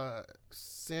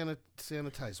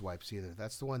sanitized wipes either.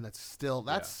 That's the one that's still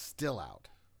out.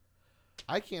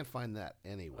 I can't find that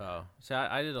anywhere. Oh, so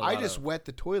I did a lot. I just wet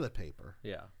the toilet paper.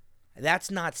 Yeah. That's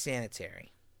not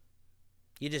sanitary.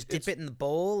 You just dip it in the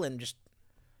bowl and just...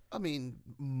 I mean,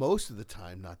 most of the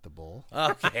time, not the bowl.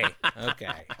 Okay.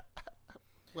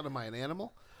 What am I, an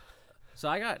animal? So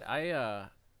I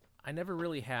never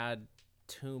really had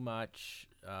too much.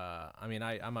 I'm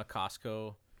a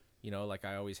Costco, like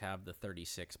I always have the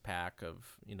 36 pack of,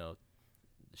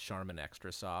 Charmin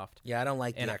Extra Soft. Yeah, I don't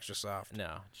like the extra soft.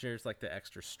 No, Jared's like the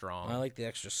extra strong. I like the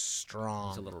extra strong.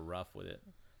 He's a little rough with it.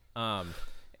 But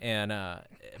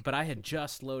I had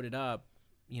just loaded up,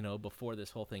 before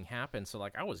this whole thing happened. So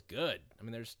like I was good. I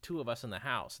mean, there's two of us in the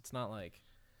house. It's not like,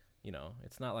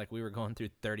 we were going through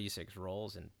 36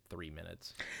 rolls in 3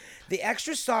 minutes. The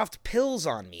extra soft pills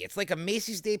on me. It's like a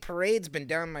Macy's Day Parade's been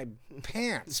down my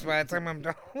pants by the time I'm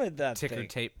done with that Ticker thing.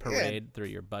 tape parade through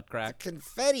your butt crack. It's a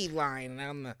confetti line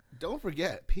on the... Don't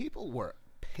forget, people were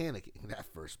panicking that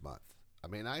first month. I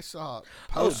mean, I saw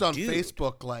posts on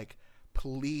Facebook like,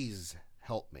 please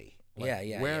help me.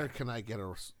 Like, where can I get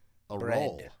a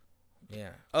roll?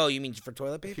 Yeah. Oh, you mean for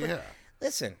toilet paper? Yeah.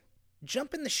 Listen,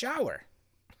 jump in the shower.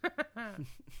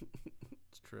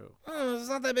 It's true. Oh, it's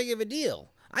not that big of a deal.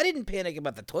 I didn't panic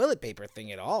about the toilet paper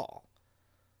thing at all.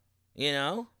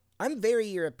 I'm very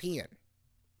European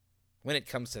when it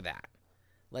comes to that.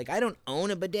 Like, I don't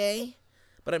own a bidet,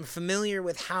 but I'm familiar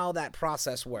with how that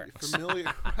process works.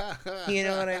 Familiar. You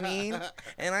know what I mean?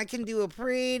 And I can do a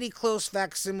pretty close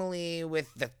facsimile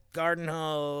with the garden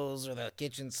hose or the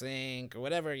kitchen sink or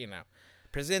whatever,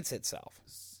 presents itself.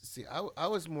 See, I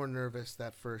was more nervous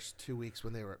that first 2 weeks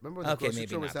when they were... Remember when the grocery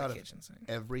store was out of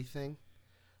everything?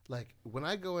 Like when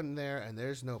I go in there and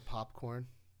there's no popcorn,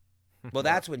 Well,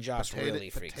 that's when Josh really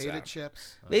freaks potato out.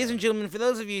 chips. Ladies and gentlemen, for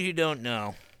those of you who don't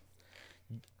know,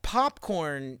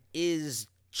 popcorn is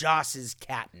Josh's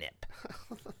catnip.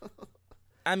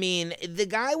 I mean, the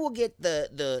guy will get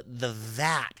the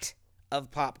vat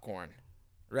of popcorn,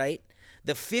 right?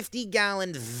 The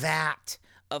 50-gallon vat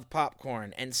of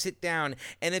popcorn and sit down.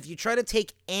 And if you try to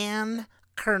take an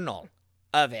kernel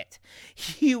of it,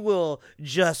 he will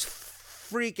just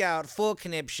freak out, full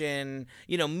conniption,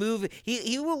 move.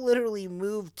 He will literally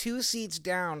move 2 seats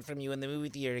down from you in the movie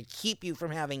theater to keep you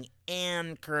from having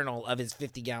an kernel of his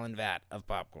 50-gallon vat of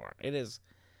popcorn. It is.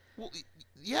 Well,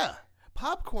 yeah.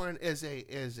 Popcorn is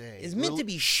meant to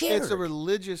be shared. It's a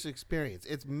religious experience.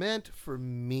 It's meant for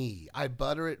me. I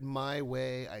butter it my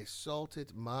way. I salt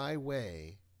it my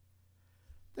way.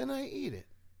 Then I eat it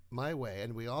my way.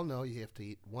 And we all know you have to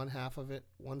eat one half of it,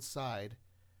 one side,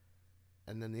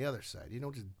 and then the other side. You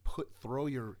don't just throw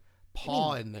your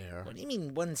paw in there. What do you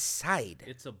mean one side?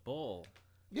 It's a bowl.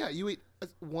 Yeah, you eat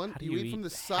one. How do You you eat from eat the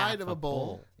side half of a a bowl.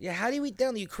 bowl? Yeah, how do you eat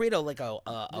down? You create a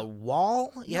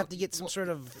wall? You have to get some sort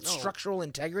of no. structural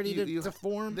integrity to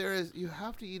form? You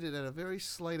have to eat it at a very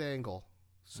slight angle,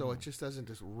 so it just doesn't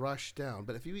just rush down.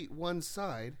 But if you eat one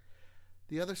side,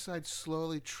 the other side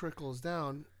slowly trickles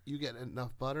down. You get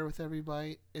enough butter with every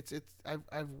bite.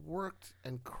 I've worked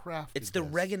and crafted. It's the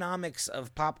this. regonomics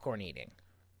of popcorn eating.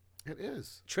 It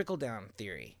is. Trickle down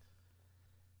theory.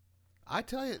 I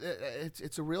tell you,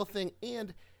 it's a real thing,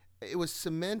 and it was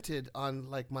cemented on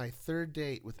like my third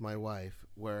date with my wife,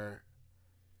 where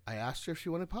I asked her if she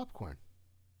wanted popcorn.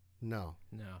 No.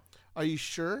 Are you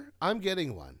sure? I'm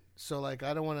getting one. So like,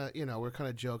 I don't want to. We're kind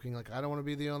of joking. Like, I don't want to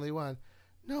be the only one.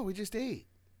 No, we just ate.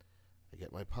 I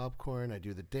get my popcorn. I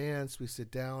do the dance. We sit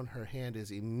down. Her hand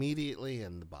is immediately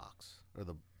in the box or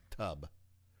the tub.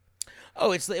 Oh,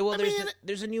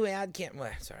 there's a new ad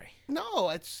sorry.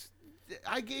 No,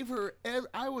 I gave her.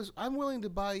 I'm willing to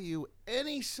buy you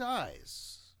any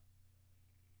size.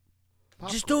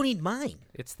 Popcorn. Just don't eat mine.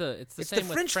 It's the It's same the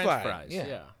with French French fry. fries. Yeah.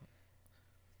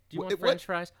 Do you want French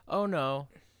fries? Oh no,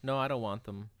 I don't want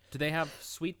them. Do they have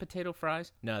sweet potato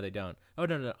fries? No, they don't. Oh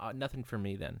no, nothing for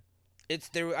me then. It's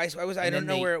there. I don't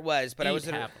know where it was, but I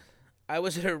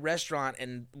was at a restaurant,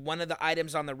 and one of the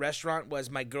items on the restaurant was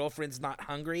my girlfriend's not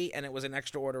hungry, and it was an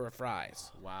extra order of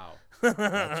fries. Wow,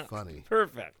 That's funny.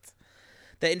 Perfect.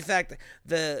 In fact,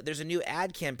 there's a new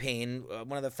ad campaign.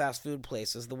 One of the fast food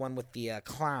places, the one with the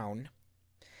clown,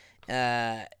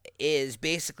 is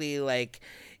basically like,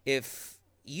 if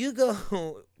you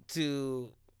go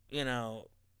to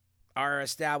our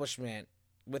establishment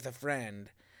with a friend,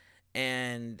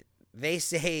 and they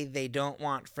say they don't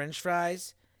want French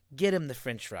fries, get them the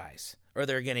French fries, or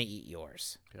they're gonna eat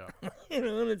yours. yeah.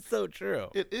 And it's so true.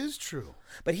 It is true.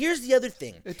 But here's the other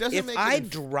thing: It doesn't if make I it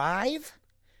drive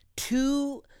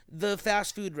to the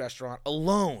fast food restaurant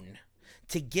alone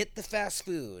to get the fast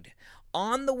food,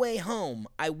 on the way home,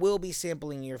 I will be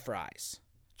sampling your fries.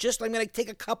 I'm going to take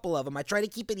a couple of them. I try to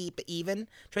keep it even,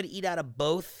 try to eat out of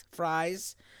both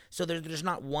fries, so there's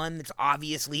not one that's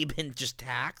obviously been just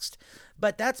taxed.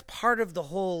 But that's part of the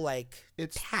whole,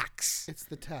 tax. It's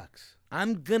the tax.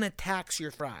 I'm going to tax your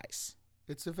fries.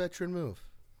 It's a veteran move.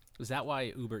 Is that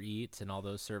why Uber Eats and all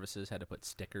those services had to put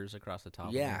stickers across the top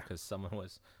of them? Yeah. Because someone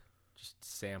was just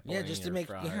sampling Yeah, just to your make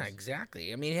fries. yeah,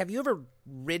 exactly. I mean, have you ever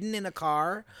ridden in a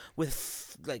car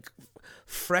with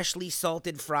freshly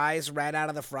salted fries right out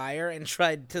of the fryer and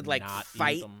tried to Not eat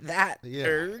fight them. that Yeah.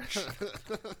 urge?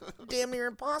 Damn near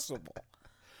impossible.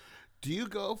 Do you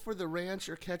go for the ranch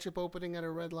or ketchup opening at a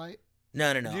red light?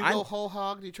 No. Do you go whole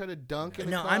hog? Do you try to dunk in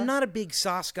a No, car? I'm not a big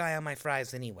sauce guy on my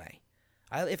fries anyway.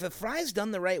 If a fry's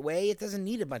done the right way, it doesn't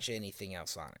need a bunch of anything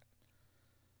else on it.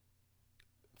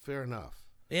 Fair enough.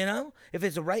 If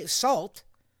it's the right salt's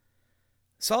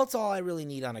all I really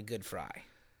need on a good fry.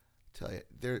 Tell you,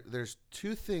 there's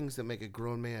two things that make a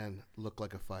grown man look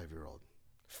like a 5-year-old.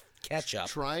 Ketchup.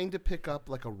 Trying to pick up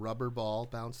like a rubber ball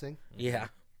bouncing. Yeah.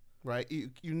 Right? You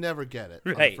never get it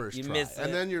on Right, the first you try. miss And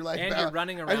it. then you're You're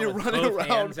running around with running both around,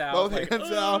 hands out. both like,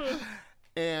 hands out.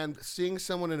 And seeing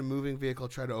someone in a moving vehicle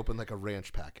try to open like a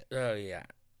ranch packet. Oh, yeah.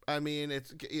 I mean,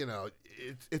 it's a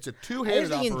I two-handed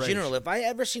think operation. in general, if I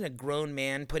ever seen a grown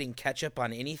man putting ketchup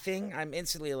on anything, I'm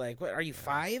instantly like, "What? Are you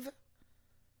 5?"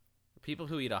 People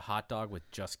who eat a hot dog with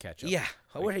just ketchup. Yeah.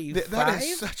 What are you, That 5?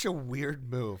 is such a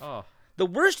weird move. Oh, The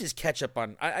worst is ketchup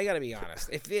on. I gotta be honest.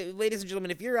 Ladies and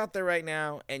gentlemen, if you're out there right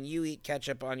now and you eat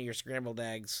ketchup on your scrambled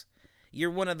eggs,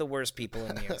 you're one of the worst people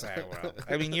in the entire world.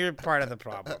 I mean, you're part of the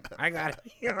problem. I gotta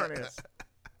be honest.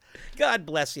 God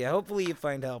bless you. Hopefully you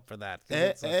find help for that.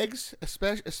 Eggs,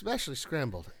 especially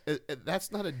scrambled.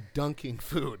 That's not a dunking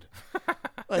food.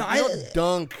 Like, No, you don't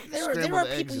dunk There scrambled are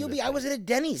eggs people. in this I was thing. at a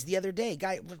Denny's the other day.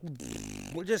 Guy,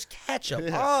 with just ketchup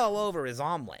all over his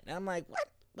omelet. And I'm like,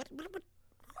 what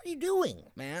are you doing,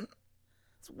 man?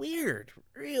 It's weird.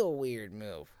 Real weird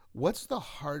move. What's the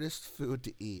hardest food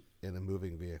to eat in a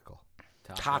moving vehicle?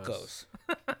 Tacos.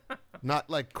 Not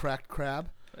like cracked crab.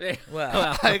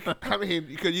 Well, Like, I mean,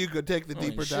 you could take the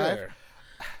deeper dive. sure.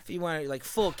 If you want like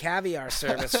full caviar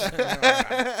service,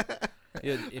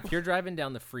 If you're driving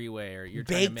down the freeway or you're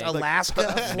baked trying to make, Alaska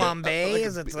flambe, like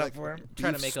is it up for him?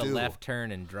 trying to beef make a stew. left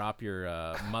turn and drop your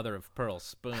mother of pearl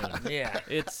spoon, Yeah.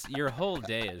 it's your whole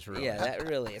day is ruined. Yeah, that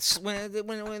really is.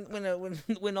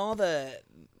 When all the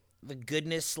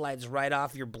goodness slides right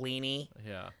off your blini,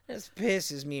 Yeah. this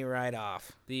pisses me right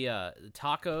off. The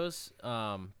tacos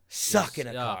Suck in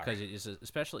a car. because it is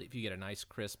especially if you get a nice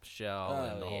crisp shell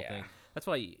and the whole yeah. thing. That's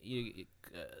why a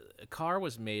car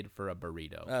was made for a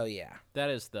burrito. Oh yeah, That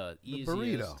is the easiest.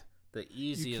 burrito. The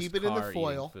easiest keep it in the car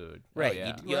foil. eating food. right. Oh, yeah.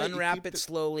 You Right, you unwrap keep it the-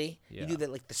 slowly. Yeah. You do that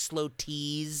like the slow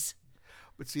tease.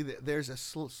 But see, there's a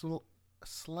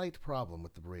slight problem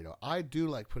with the burrito. I do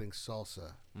like putting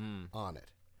salsa on it,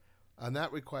 and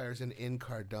that requires an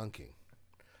in-car dunking.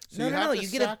 So No. have to You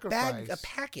get a sacrifice-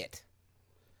 packet.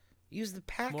 Use the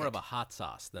packet. More of a hot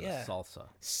sauce than Yeah. a salsa.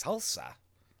 salsa.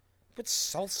 Put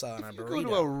salsa on a If you burrito. go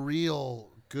to a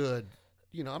real good,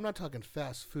 I'm not talking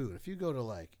fast food. If you go to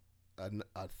like an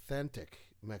authentic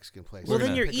Mexican place, well, you're then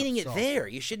gonna you're pick up eating it salsa. there.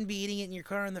 You shouldn't be eating it in your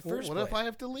car in the Well, first what place. if I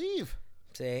have to leave?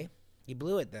 See, you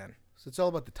blew it then. So it's all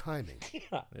about the timing.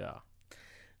 Yeah.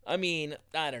 I mean,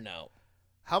 I don't know.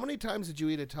 How many times did you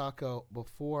eat a taco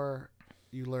before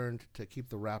you learned to keep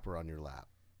the wrapper on your lap?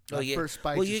 That first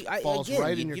bite just falls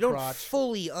right in your you don't crotch.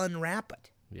 fully unwrap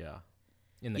it. Yeah.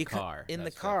 In the You car. in the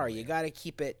that's car, definitely you it. got to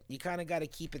keep it. You kind of got to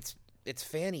keep its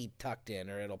fanny tucked in,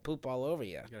 or it'll poop all over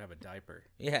you. You gotta have a diaper.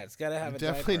 Yeah, it's got to have You a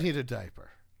definitely diaper. need a diaper.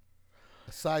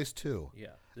 A size 2.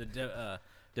 Yeah.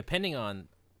 Depending on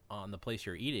the place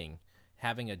you're eating,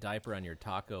 having a diaper on your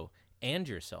taco and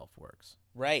yourself works.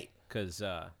 Right. Because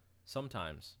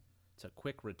sometimes it's a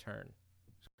quick return.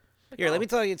 Here, let me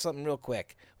tell you something real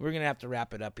quick. We're going to have to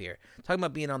wrap it up here. Talking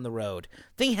about being on the road.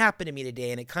 Thing happened to me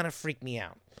today, and it kind of freaked me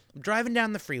out. I'm driving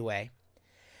down the freeway,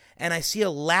 and I see a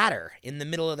ladder in the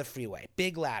middle of the freeway.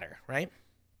 Big ladder, right?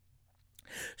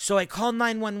 So I call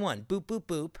 911. Boop, boop,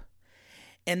 boop.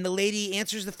 And the lady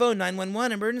answers the phone,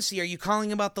 911, emergency. Are you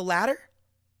calling about the ladder?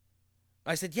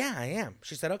 I said, yeah, I am.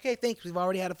 She said, okay, thanks. We've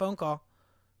already had a phone call.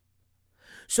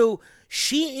 So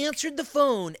she answered the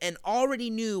phone and already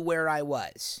knew where I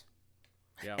was.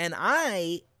 Yeah. And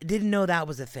I didn't know that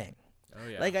was a thing. Oh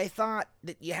yeah. Like, I thought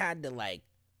that you had to, like,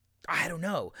 I don't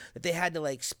know, that they had to,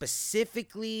 like,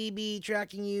 specifically be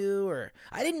tracking you, or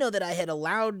I didn't know that I had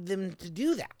allowed them to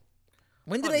do that.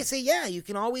 When did I say, yeah, you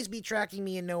can always be tracking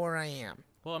me and know where I am?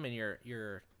 Well, I mean,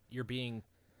 you're being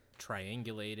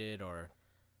triangulated or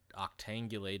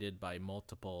octangulated by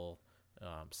multiple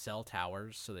cell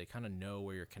towers, so they kind of know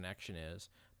where your connection is.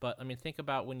 But I mean, think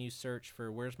about when you search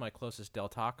for where's my closest Del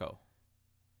Taco.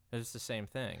 It's the same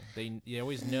thing. You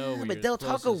always know where But your Del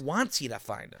Taco closest- want you to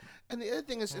find them. And the other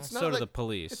thing is, it's so not do like the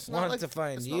police. It's not Want like to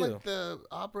find it's you. not like the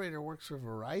operator works for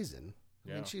Verizon. I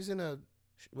Yeah. mean, she's in a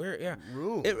Yeah.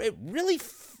 room. It really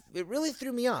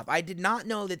threw me off. I did not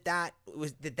know that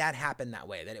happened that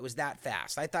way, that it was that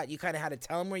fast. I thought you kind of had to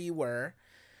tell them where you were,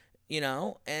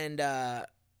 and I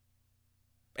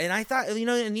thought,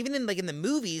 and even in the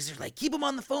movies, they're like, keep him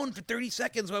on the phone for 30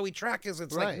 seconds while we track us.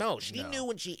 It's like, Right. no, she knew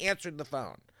when she answered the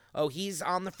phone. Oh, he's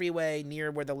on the freeway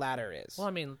near where the ladder is. Well,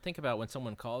 I mean, think about when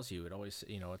someone calls you. It always,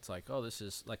 it's like, oh, this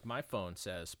is like my phone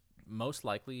says most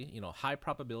likely, high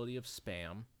probability of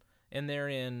spam, and they're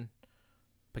in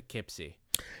Poughkeepsie.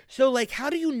 So, like, how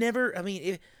do you never? I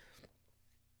mean,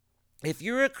 if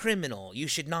you're a criminal, you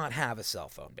should not have a cell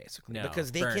phone, basically, No,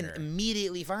 because they burner. can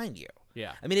immediately find you.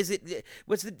 Yeah. I mean, is it?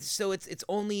 What's the? So it's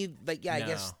only like, yeah,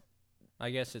 No. I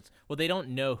guess it's they don't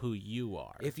know who you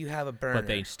are, if you have a burner. but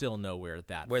they still know where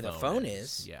the phone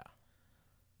is. Yeah.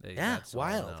 Yeah, That's all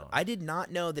wild. known. I did not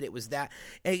know that it was that.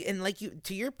 And like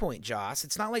to your point, Joss,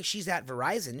 it's not like she's at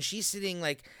Verizon. She's sitting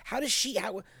like, how does she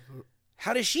know?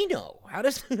 How do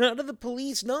the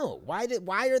police know? Why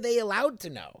are they allowed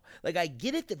to know? Like, I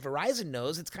get it that Verizon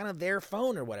knows. It's kind of their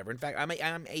phone or whatever. In fact, I'm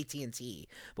AT&T,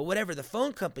 but whatever, the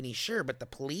phone company, sure, but the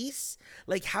police,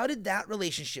 like, how did that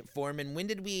relationship form? And when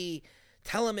did we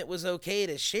tell them it was okay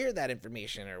to share that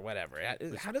information or whatever?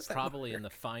 How does that Probably work? in the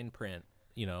fine print.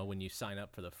 When you sign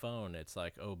up for the phone, it's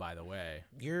like, oh, by the way,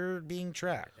 You're being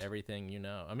tracked. everything you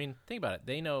know. I mean, think about it.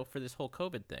 They know for this whole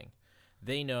COVID thing.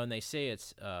 they know, and they say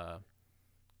it's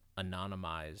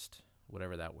anonymized,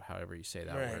 however you say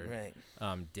that word,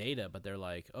 data. But they're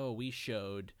like, oh, we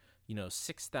showed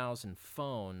 6,000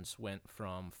 phones went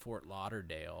from Fort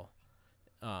Lauderdale.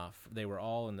 They were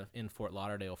all in Fort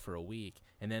Lauderdale for a week,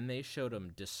 and then they showed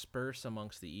them disperse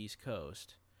amongst the East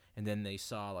Coast, and then they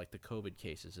saw like the COVID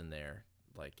cases in there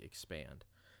like expand.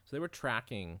 So they were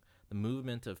tracking the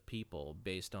movement of people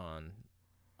based on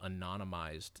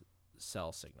anonymized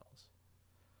cell signals.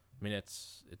 I mean,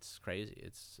 it's crazy.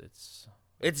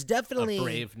 It's definitely a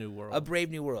brave new world. A brave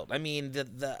new world. I mean,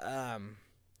 the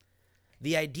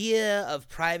idea of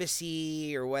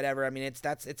privacy or whatever. I mean,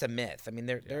 it's a myth. I mean,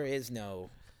 there is no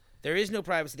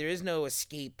privacy. There is no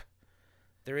escape.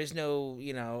 There is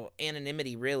no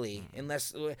anonymity really,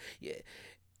 unless.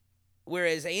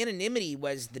 Whereas anonymity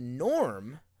was the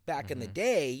norm back in the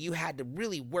day, you had to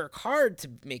really work hard to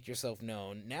make yourself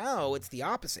known. Now it's the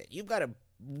opposite. You've got to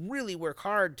really work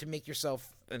hard to make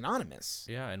yourself anonymous.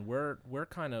 Yeah, and we're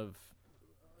kind of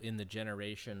in the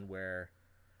generation where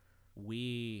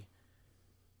we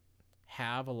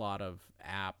have a lot of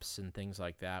apps and things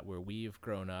like that where we've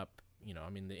grown up. I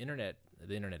mean, the internet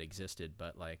existed,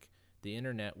 but like the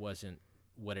internet wasn't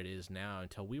what it is now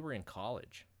until we were in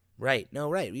college. Right. No,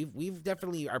 right. We've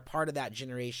definitely are part of that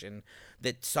generation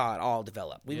that saw it all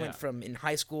develop. We went from in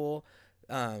high school,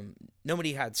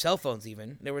 nobody had cell phones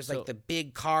even. There was like the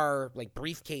big car, like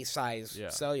briefcase size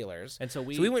cellulars. And so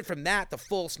we went from that to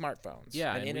full smartphones.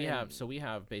 Yeah, and we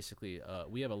have basically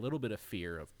we have a little bit of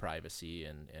fear of privacy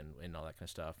and all that kind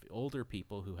of stuff. Older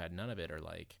people who had none of it are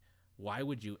like, why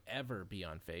would you ever be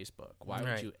on Facebook? Why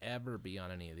would you ever be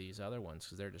on any of these other ones?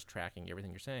 Because they're just tracking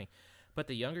everything you're saying. But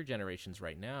the younger generations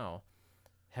right now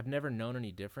have never known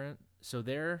any different, so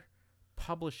they're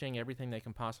publishing everything they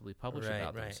can possibly publish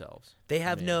about themselves. They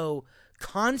have no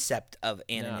concept of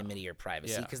anonymity or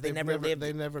privacy because they never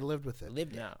lived with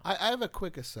it. I have a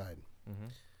quick aside. Mm-hmm.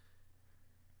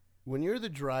 When you're the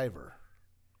driver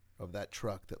of that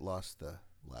truck that lost the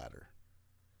ladder,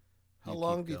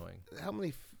 how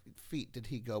many feet did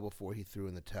he go before he threw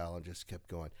in the towel and just kept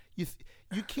going? You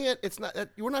can't. It's not.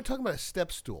 We're not talking about a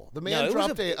step stool. The man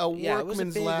dropped a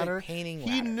workman's ladder.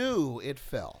 He knew it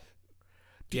fell.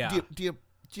 Do you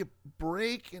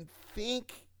brake and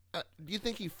think? Do you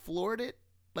think he floored it?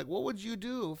 Like, what would you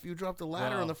do if you dropped a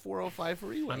ladder on the 405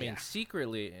 freeway? I mean,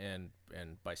 secretly, and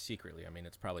by secretly, I mean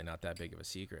it's probably not that big of a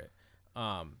secret.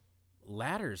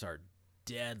 Ladders are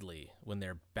deadly when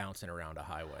they're bouncing around a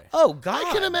highway. Oh God,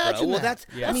 I can imagine. Well, that's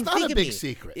not a big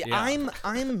secret. Yeah.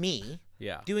 I'm me.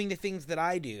 Doing the things that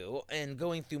I do and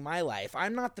going through my life.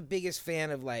 I'm not the biggest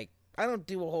fan of I don't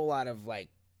do a whole lot of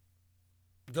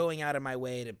going out of my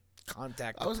way to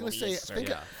contact the police. I was going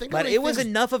to say, think but it was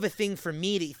enough of a thing for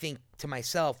me to think to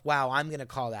myself, wow, I'm going to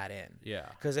call that in. Yeah.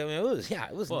 Because it was.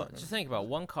 Well, just think about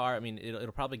one car. I mean,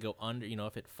 it'll probably go under,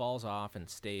 if it falls off and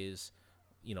stays,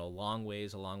 long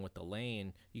ways along with the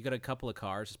lane, you got a couple of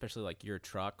cars, especially like your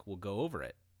truck, will go over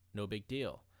it. No big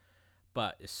deal.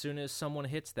 But as soon as someone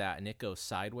hits that and it goes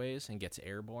sideways and gets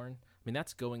airborne, I mean,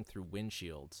 that's going through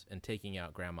windshields and taking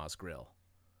out grandma's grill.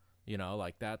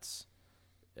 That's...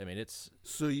 I mean, it's...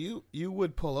 So you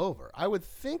would pull over. I would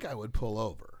think I would pull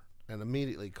over and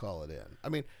immediately call it in. I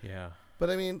mean... Yeah. But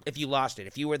I mean... If you lost it.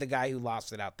 If you were the guy who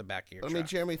lost it out the back of your truck. I mean,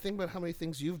 Jeremy, think about how many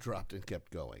things you've dropped and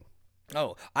kept going.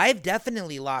 Oh, I've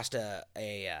definitely lost a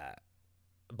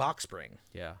box spring.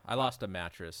 Yeah. I lost a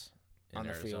mattress on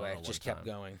the freeway. Just kept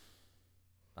going.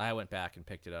 I went back and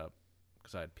picked it up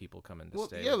because I had people come in to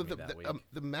stay with me that week.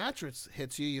 The mattress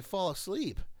hits you, you fall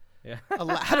asleep. Yeah. A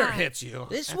ladder hits you.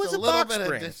 This was a box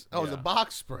spring. It was a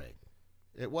box spring.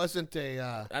 It wasn't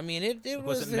a... I mean, it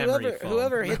was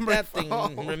whoever hit that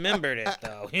thing remembered it,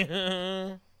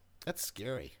 though. That's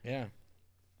scary. Yeah.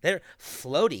 They're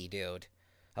floaty, dude.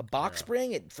 A box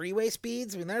spring at freeway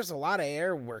speeds? I mean, there's a lot of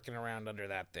air working around under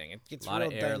that thing. It gets a lot real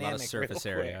of air, dynamic, a lot of surface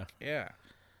area. Yeah.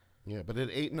 Yeah, but it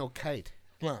ain't no kite.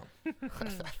 Well...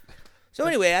 So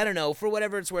anyway, I don't know. For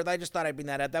whatever it's worth, I just thought I'd bring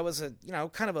that up. That was a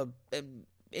kind of a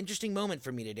interesting moment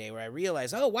for me today, where I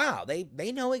realized, oh wow,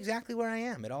 they know exactly where I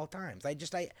am at all times. I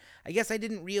guess I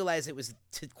didn't realize it was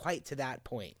quite to that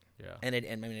point. Yeah. And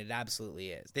I mean, it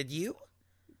absolutely is. Did you?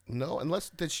 No,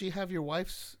 did she have your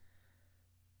wife's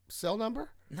cell number?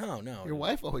 No. Your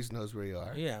wife always knows where you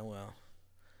are. Yeah, well,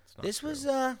 this true.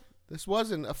 This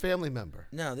wasn't a family member.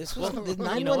 No, this was the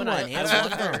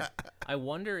 911. I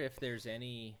wonder if there's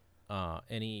any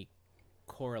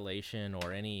correlation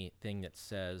or anything that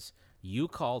says you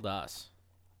called us,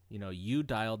 you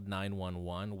dialed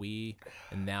 911.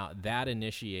 And now that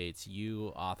initiates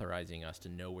you authorizing us to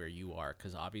know where you are,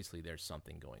 because obviously there's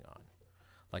something going on.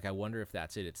 Like, I wonder if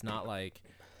that's it. It's not like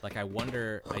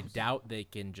I doubt they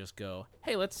can just go,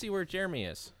 hey, let's see where Jeremy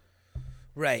is.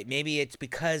 Right. Maybe it's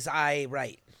because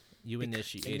You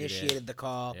initiated the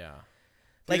call. Yeah.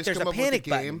 Like there's a panic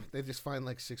button. They just find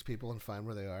like 6 people and find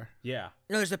where they are. Yeah.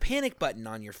 No, there's a panic button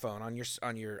on your phone, on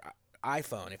your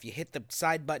iPhone. If you hit the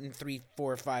side button 3,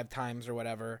 4, 5 times or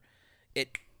whatever,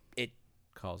 it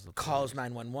calls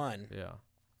 911. Yeah.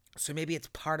 So maybe it's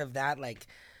part of that. Like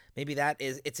maybe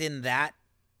it's in that,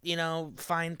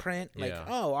 fine print. Like,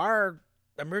 oh, our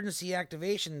emergency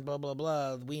activation, blah, blah,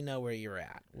 blah. We know where you're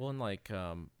at. Well, and like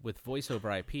with Voice over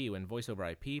IP, when Voice over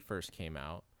IP first came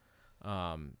out,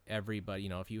 everybody,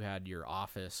 if you had your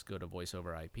office go to Voice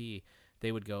over IP,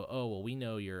 they would go, oh, well, we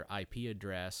know your IP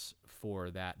address for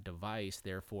that device.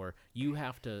 Therefore, you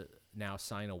have to now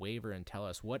sign a waiver and tell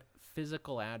us what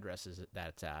physical address is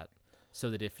that's at,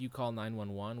 so that if you call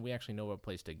 911, we actually know what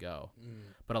place to go.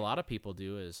 But a lot of people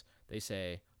do is they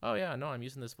say, oh, yeah, no, I'm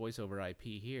using this Voice over IP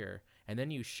here. And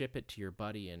then you ship it to your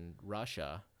buddy in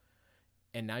Russia,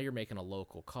 and now you're making a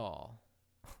local call.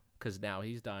 Because now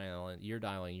you're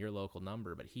dialing your local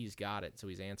number, but he's got it, so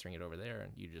he's answering it over there,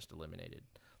 and you just eliminated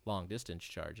long-distance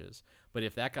charges. But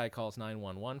if that guy calls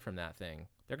 911 from that thing,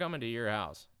 they're coming to your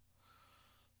house.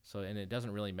 So, and it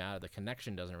doesn't really matter. The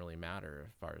connection doesn't really matter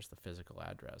as far as the physical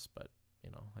address, but,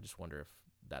 I just wonder if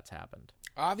that's happened.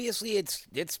 Obviously,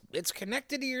 it's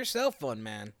connected to your cell phone,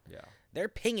 man. Yeah. They're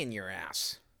pinging your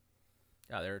ass.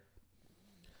 Yeah,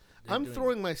 I'm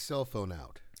throwing my cell phone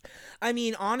out. I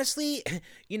mean, honestly,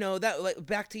 that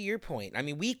back to your point. I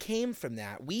mean, we came from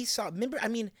that. We saw. Remember, I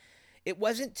mean, it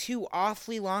wasn't too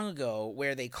awfully long ago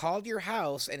where they called your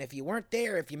house, and if you weren't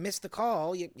there, if you missed the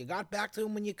call, you got back to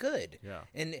them when you could. Yeah.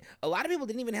 And a lot of people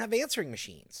didn't even have answering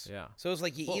machines. Yeah. So it was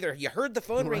like either you heard the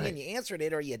phone ring and you answered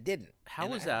it, or you didn't. How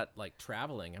was that like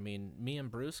traveling? I mean, me and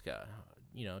Brusca,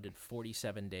 did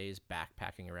 47 days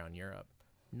backpacking around Europe.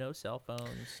 No cell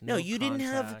phones. No, you contact. didn't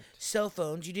have cell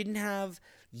phones. You didn't have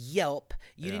Yelp.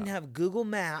 You didn't have Google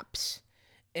Maps.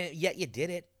 And yet you did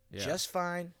it just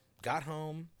fine. Got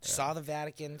home, saw the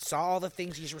Vatican, saw all the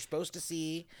things you were supposed to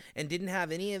see, and didn't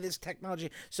have any of this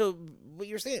technology. So what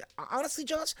you're saying, honestly,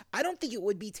 Josh, I don't think it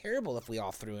would be terrible if we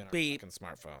all threw in our fucking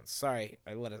smartphones. Sorry,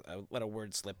 I let a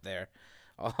word slip there.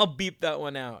 I'll beep that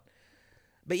one out.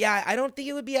 But yeah, I don't think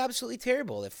it would be absolutely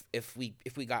terrible if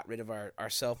we got rid of our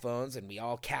cell phones and we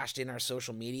all cashed in our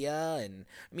social media. And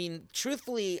I mean,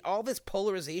 truthfully, all this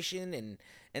polarization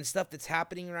and stuff that's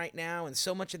happening right now, and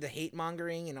so much of the hate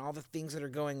mongering and all the things that are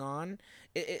going on,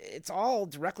 it's all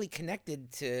directly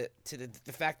connected to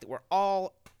the fact that we're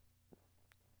all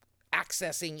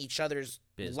accessing each other's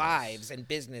lives and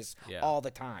business all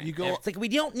the time. It's like we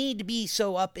don't need to be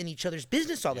so up in each other's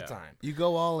business all the time. You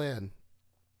go all in.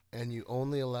 And you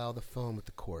only allow the phone with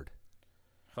the cord.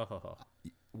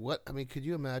 What? I mean, could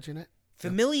you imagine it?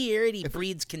 Familiarity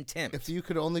breeds contempt. If you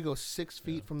could only go 6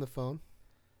 feet from the phone,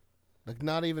 like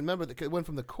not even remember, it went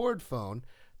from the cord phone,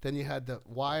 then you had the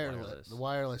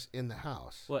wireless in the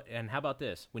house. Well, and how about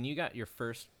this? When you got your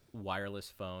first wireless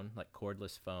phone, like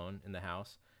cordless phone in the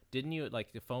house, didn't you,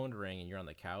 like the phone would ring and you're on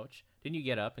the couch? Didn't you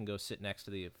get up and go sit next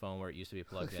to the phone where it used to be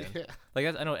plugged in? Yeah. Like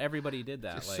I know everybody did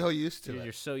that. You're so used to it.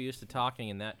 You're so used to talking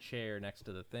in that chair next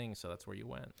to the thing, so that's where you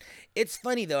went. It's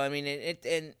funny though. I mean,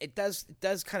 it does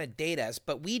kind of date us,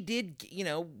 but we did.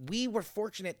 We were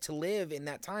fortunate to live in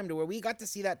that time to where we got to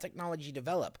see that technology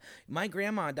develop. My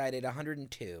grandma died at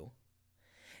 102,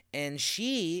 and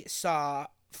she saw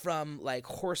from like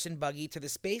horse and buggy to the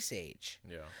space age.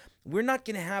 Yeah. We're not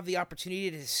going to have the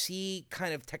opportunity to see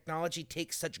kind of technology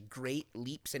take such great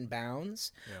leaps and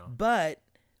bounds, but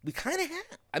we kind of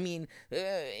have. I mean,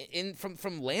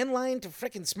 from landline to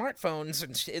freaking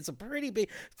smartphones, it's a pretty big.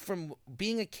 From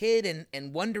being a kid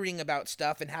and wondering about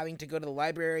stuff and having to go to the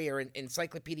library or an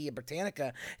Encyclopedia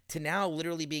Britannica to now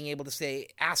literally being able to say,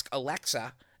 "Ask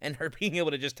Alexa," and her being able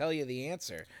to just tell you the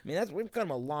answer. I mean, we've come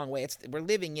a long way. We're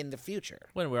living in the future.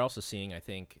 When we're also seeing, I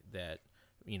think that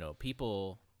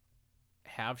people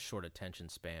have short attention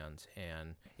spans,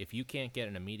 and if you can't get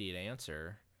an immediate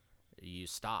answer, you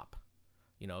stop.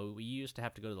 We used to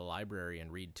have to go to the library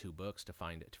and read 2 books to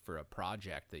find it for a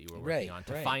project that you were working on,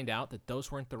 to find out that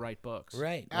those weren't the right books.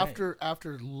 Right.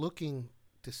 After looking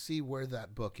to see where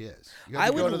that book is,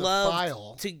 I would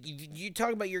love to. You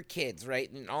talk about your kids,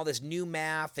 right, and all this new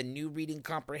math and new reading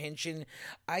comprehension.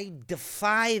 I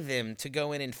defy them to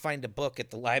go in and find a book at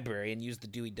the library and use the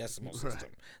Dewey Decimal System.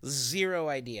 Zero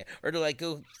idea. Or to like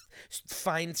go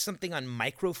find something on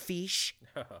microfiche.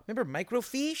 Remember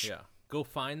microfiche? Yeah. Go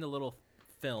find the little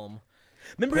film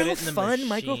Remember Put how it in the fun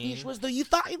machine. microfiche was, though? You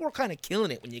thought you were kind of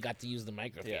killing it when you got to use the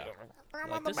microfiche. Yeah. I'm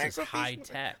Like, on the this is microfiche. high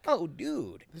tech. Oh,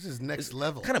 dude. This is next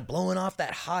level. Kind of blowing off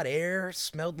that hot air.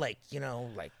 Smelled like,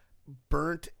 like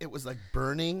Burnt. It was like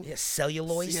burning.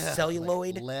 celluloid. Yeah,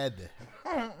 celluloid. like lead.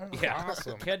 Yeah,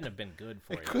 awesome. Couldn't have been good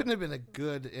for you. It couldn't have been a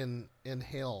good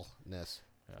inhaleness.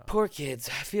 Poor kids.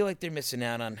 I feel like they're missing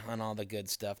out on all the good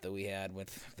stuff that we had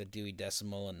with the Dewey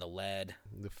Decimal and the lead.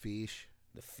 The fish.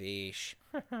 The fish.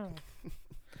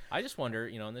 I just wonder,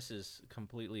 and this is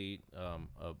completely a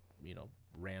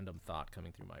random thought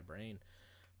coming through my brain,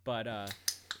 but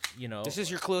This is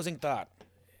your closing thought.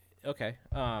 okay,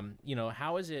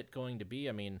 how is it going to be?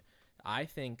 I mean, I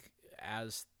think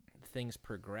as things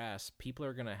progress, people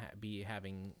are going to be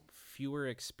having fewer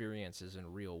experiences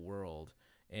in real world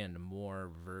and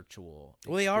more virtual.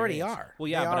 Well, they already experience. are. Well,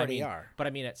 yeah, They but already are. But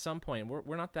I mean, at some point,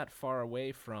 we're not that far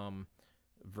away from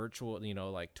virtual,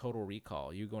 like Total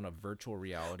Recall. You go on a virtual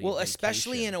reality. Well,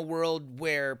 especially vacation. in a world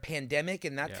where pandemic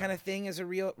and that Yeah. kind of thing is a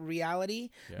real reality,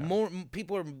 Yeah. more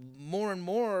people are more and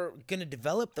more going to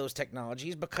develop those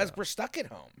technologies because we're stuck at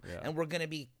home, Yeah. and we're going to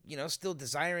be, still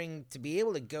desiring to be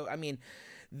able to go. I mean,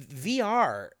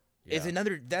 VR is Yeah.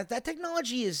 another that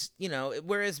technology is,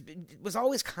 whereas it was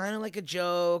always kind of like a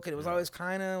joke, and it was always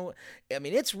kind of, I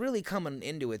mean, it's really coming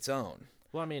into its own.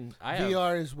 Well, I mean, I have,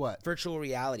 VR is what? Virtual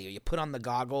reality. You put on the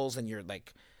goggles and you're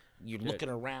looking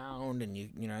around, and you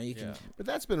can. Yeah. But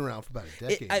that's been around for about a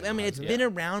decade. I now, mean, it's hasn't been it?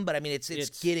 around, but I mean,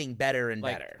 it's getting better and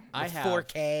like, better. I With have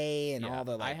 4K and yeah, all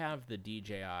the I have the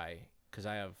DJI because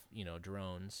I have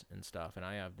drones and stuff, and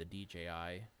I have the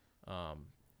DJI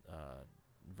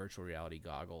virtual reality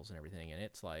goggles and everything, and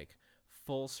it's like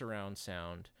full surround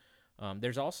sound.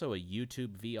 There's also a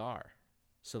YouTube VR.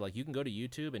 So like you can go to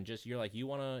YouTube and just you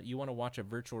want to watch a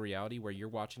virtual reality where you're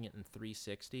watching it in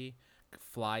 360,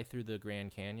 fly through the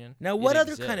Grand Canyon. Now, It what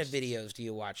other kind of exists. videos do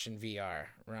you watch in VR,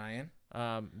 Ryan?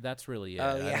 That's really it.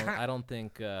 Oh, yeah? I don't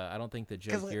think the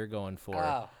joke you're going for.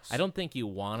 Oh. I don't think you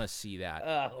want to see that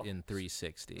Oh. in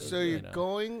 360. So you're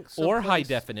going or high someplace-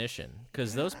 definition,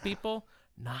 because those people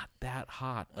not that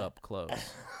hot up close.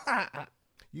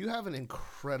 You have an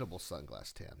incredible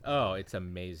sunglass tan. Oh, it's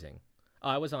amazing.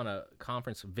 I was on a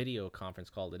video conference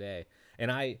call today,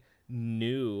 and I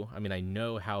know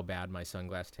how bad my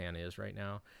sunglass tan is right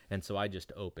now, and so I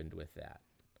just opened with that.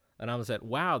 And I was like,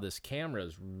 wow, this camera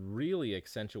is really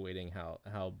accentuating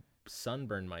how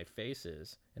sunburned my face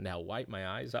is and how white my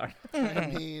eyes are. I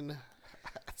mean,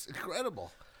 it's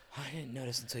incredible. I didn't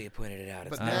notice until you pointed it out.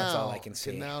 But That's now, all I can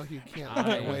see. now you can't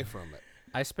get away from it.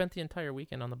 I spent the entire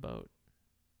weekend on the boat.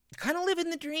 Kind of living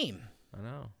the dream. I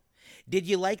know. Did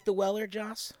you like the Weller,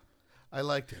 Joss? I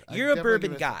liked it. You're a definitely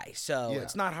bourbon give it- guy, so Yeah.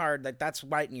 it's not hard. That's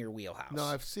right in your wheelhouse. No,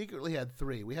 I've secretly had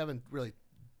 3. We haven't really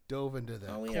dove into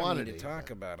the we don't quantity. need to talk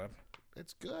but about it.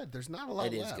 It's good. There's not a lot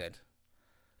It is left. good.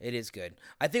 It is good.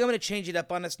 I think I'm going to change it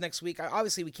up on us next week.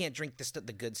 Obviously, we can't drink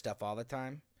the good stuff all the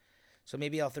time. So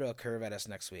maybe I'll throw a curve at us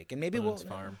next week. And maybe Boone's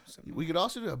we'll... Farm. We could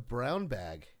also do a brown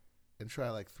bag and try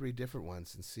like 3 different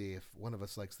ones and see if one of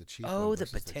us likes the cheap one. Oh, the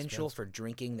versus potential expensive. for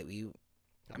drinking that we...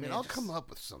 I mean, I'll come up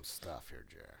with some stuff here,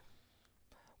 Jer.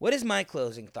 What is my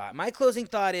closing thought? My closing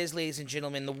thought is, ladies and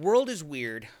gentlemen, the world is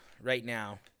weird right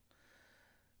now.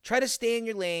 Try to stay in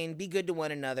your lane. Be good to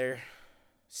one another.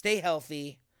 Stay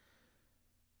healthy.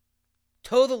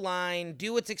 Toe the line.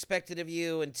 Do what's expected of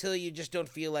you until you just don't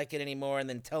feel like it anymore, and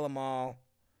then tell them all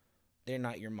they're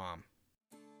not your mom.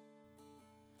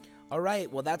 All right,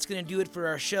 well, that's going to do it for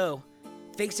our show.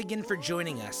 Thanks again for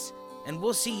joining us, and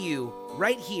we'll see you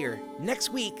right here next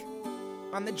week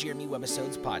on the Jeremy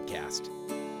Webbisodes podcast.